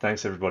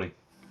 Thanks, everybody.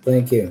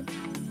 Thank you.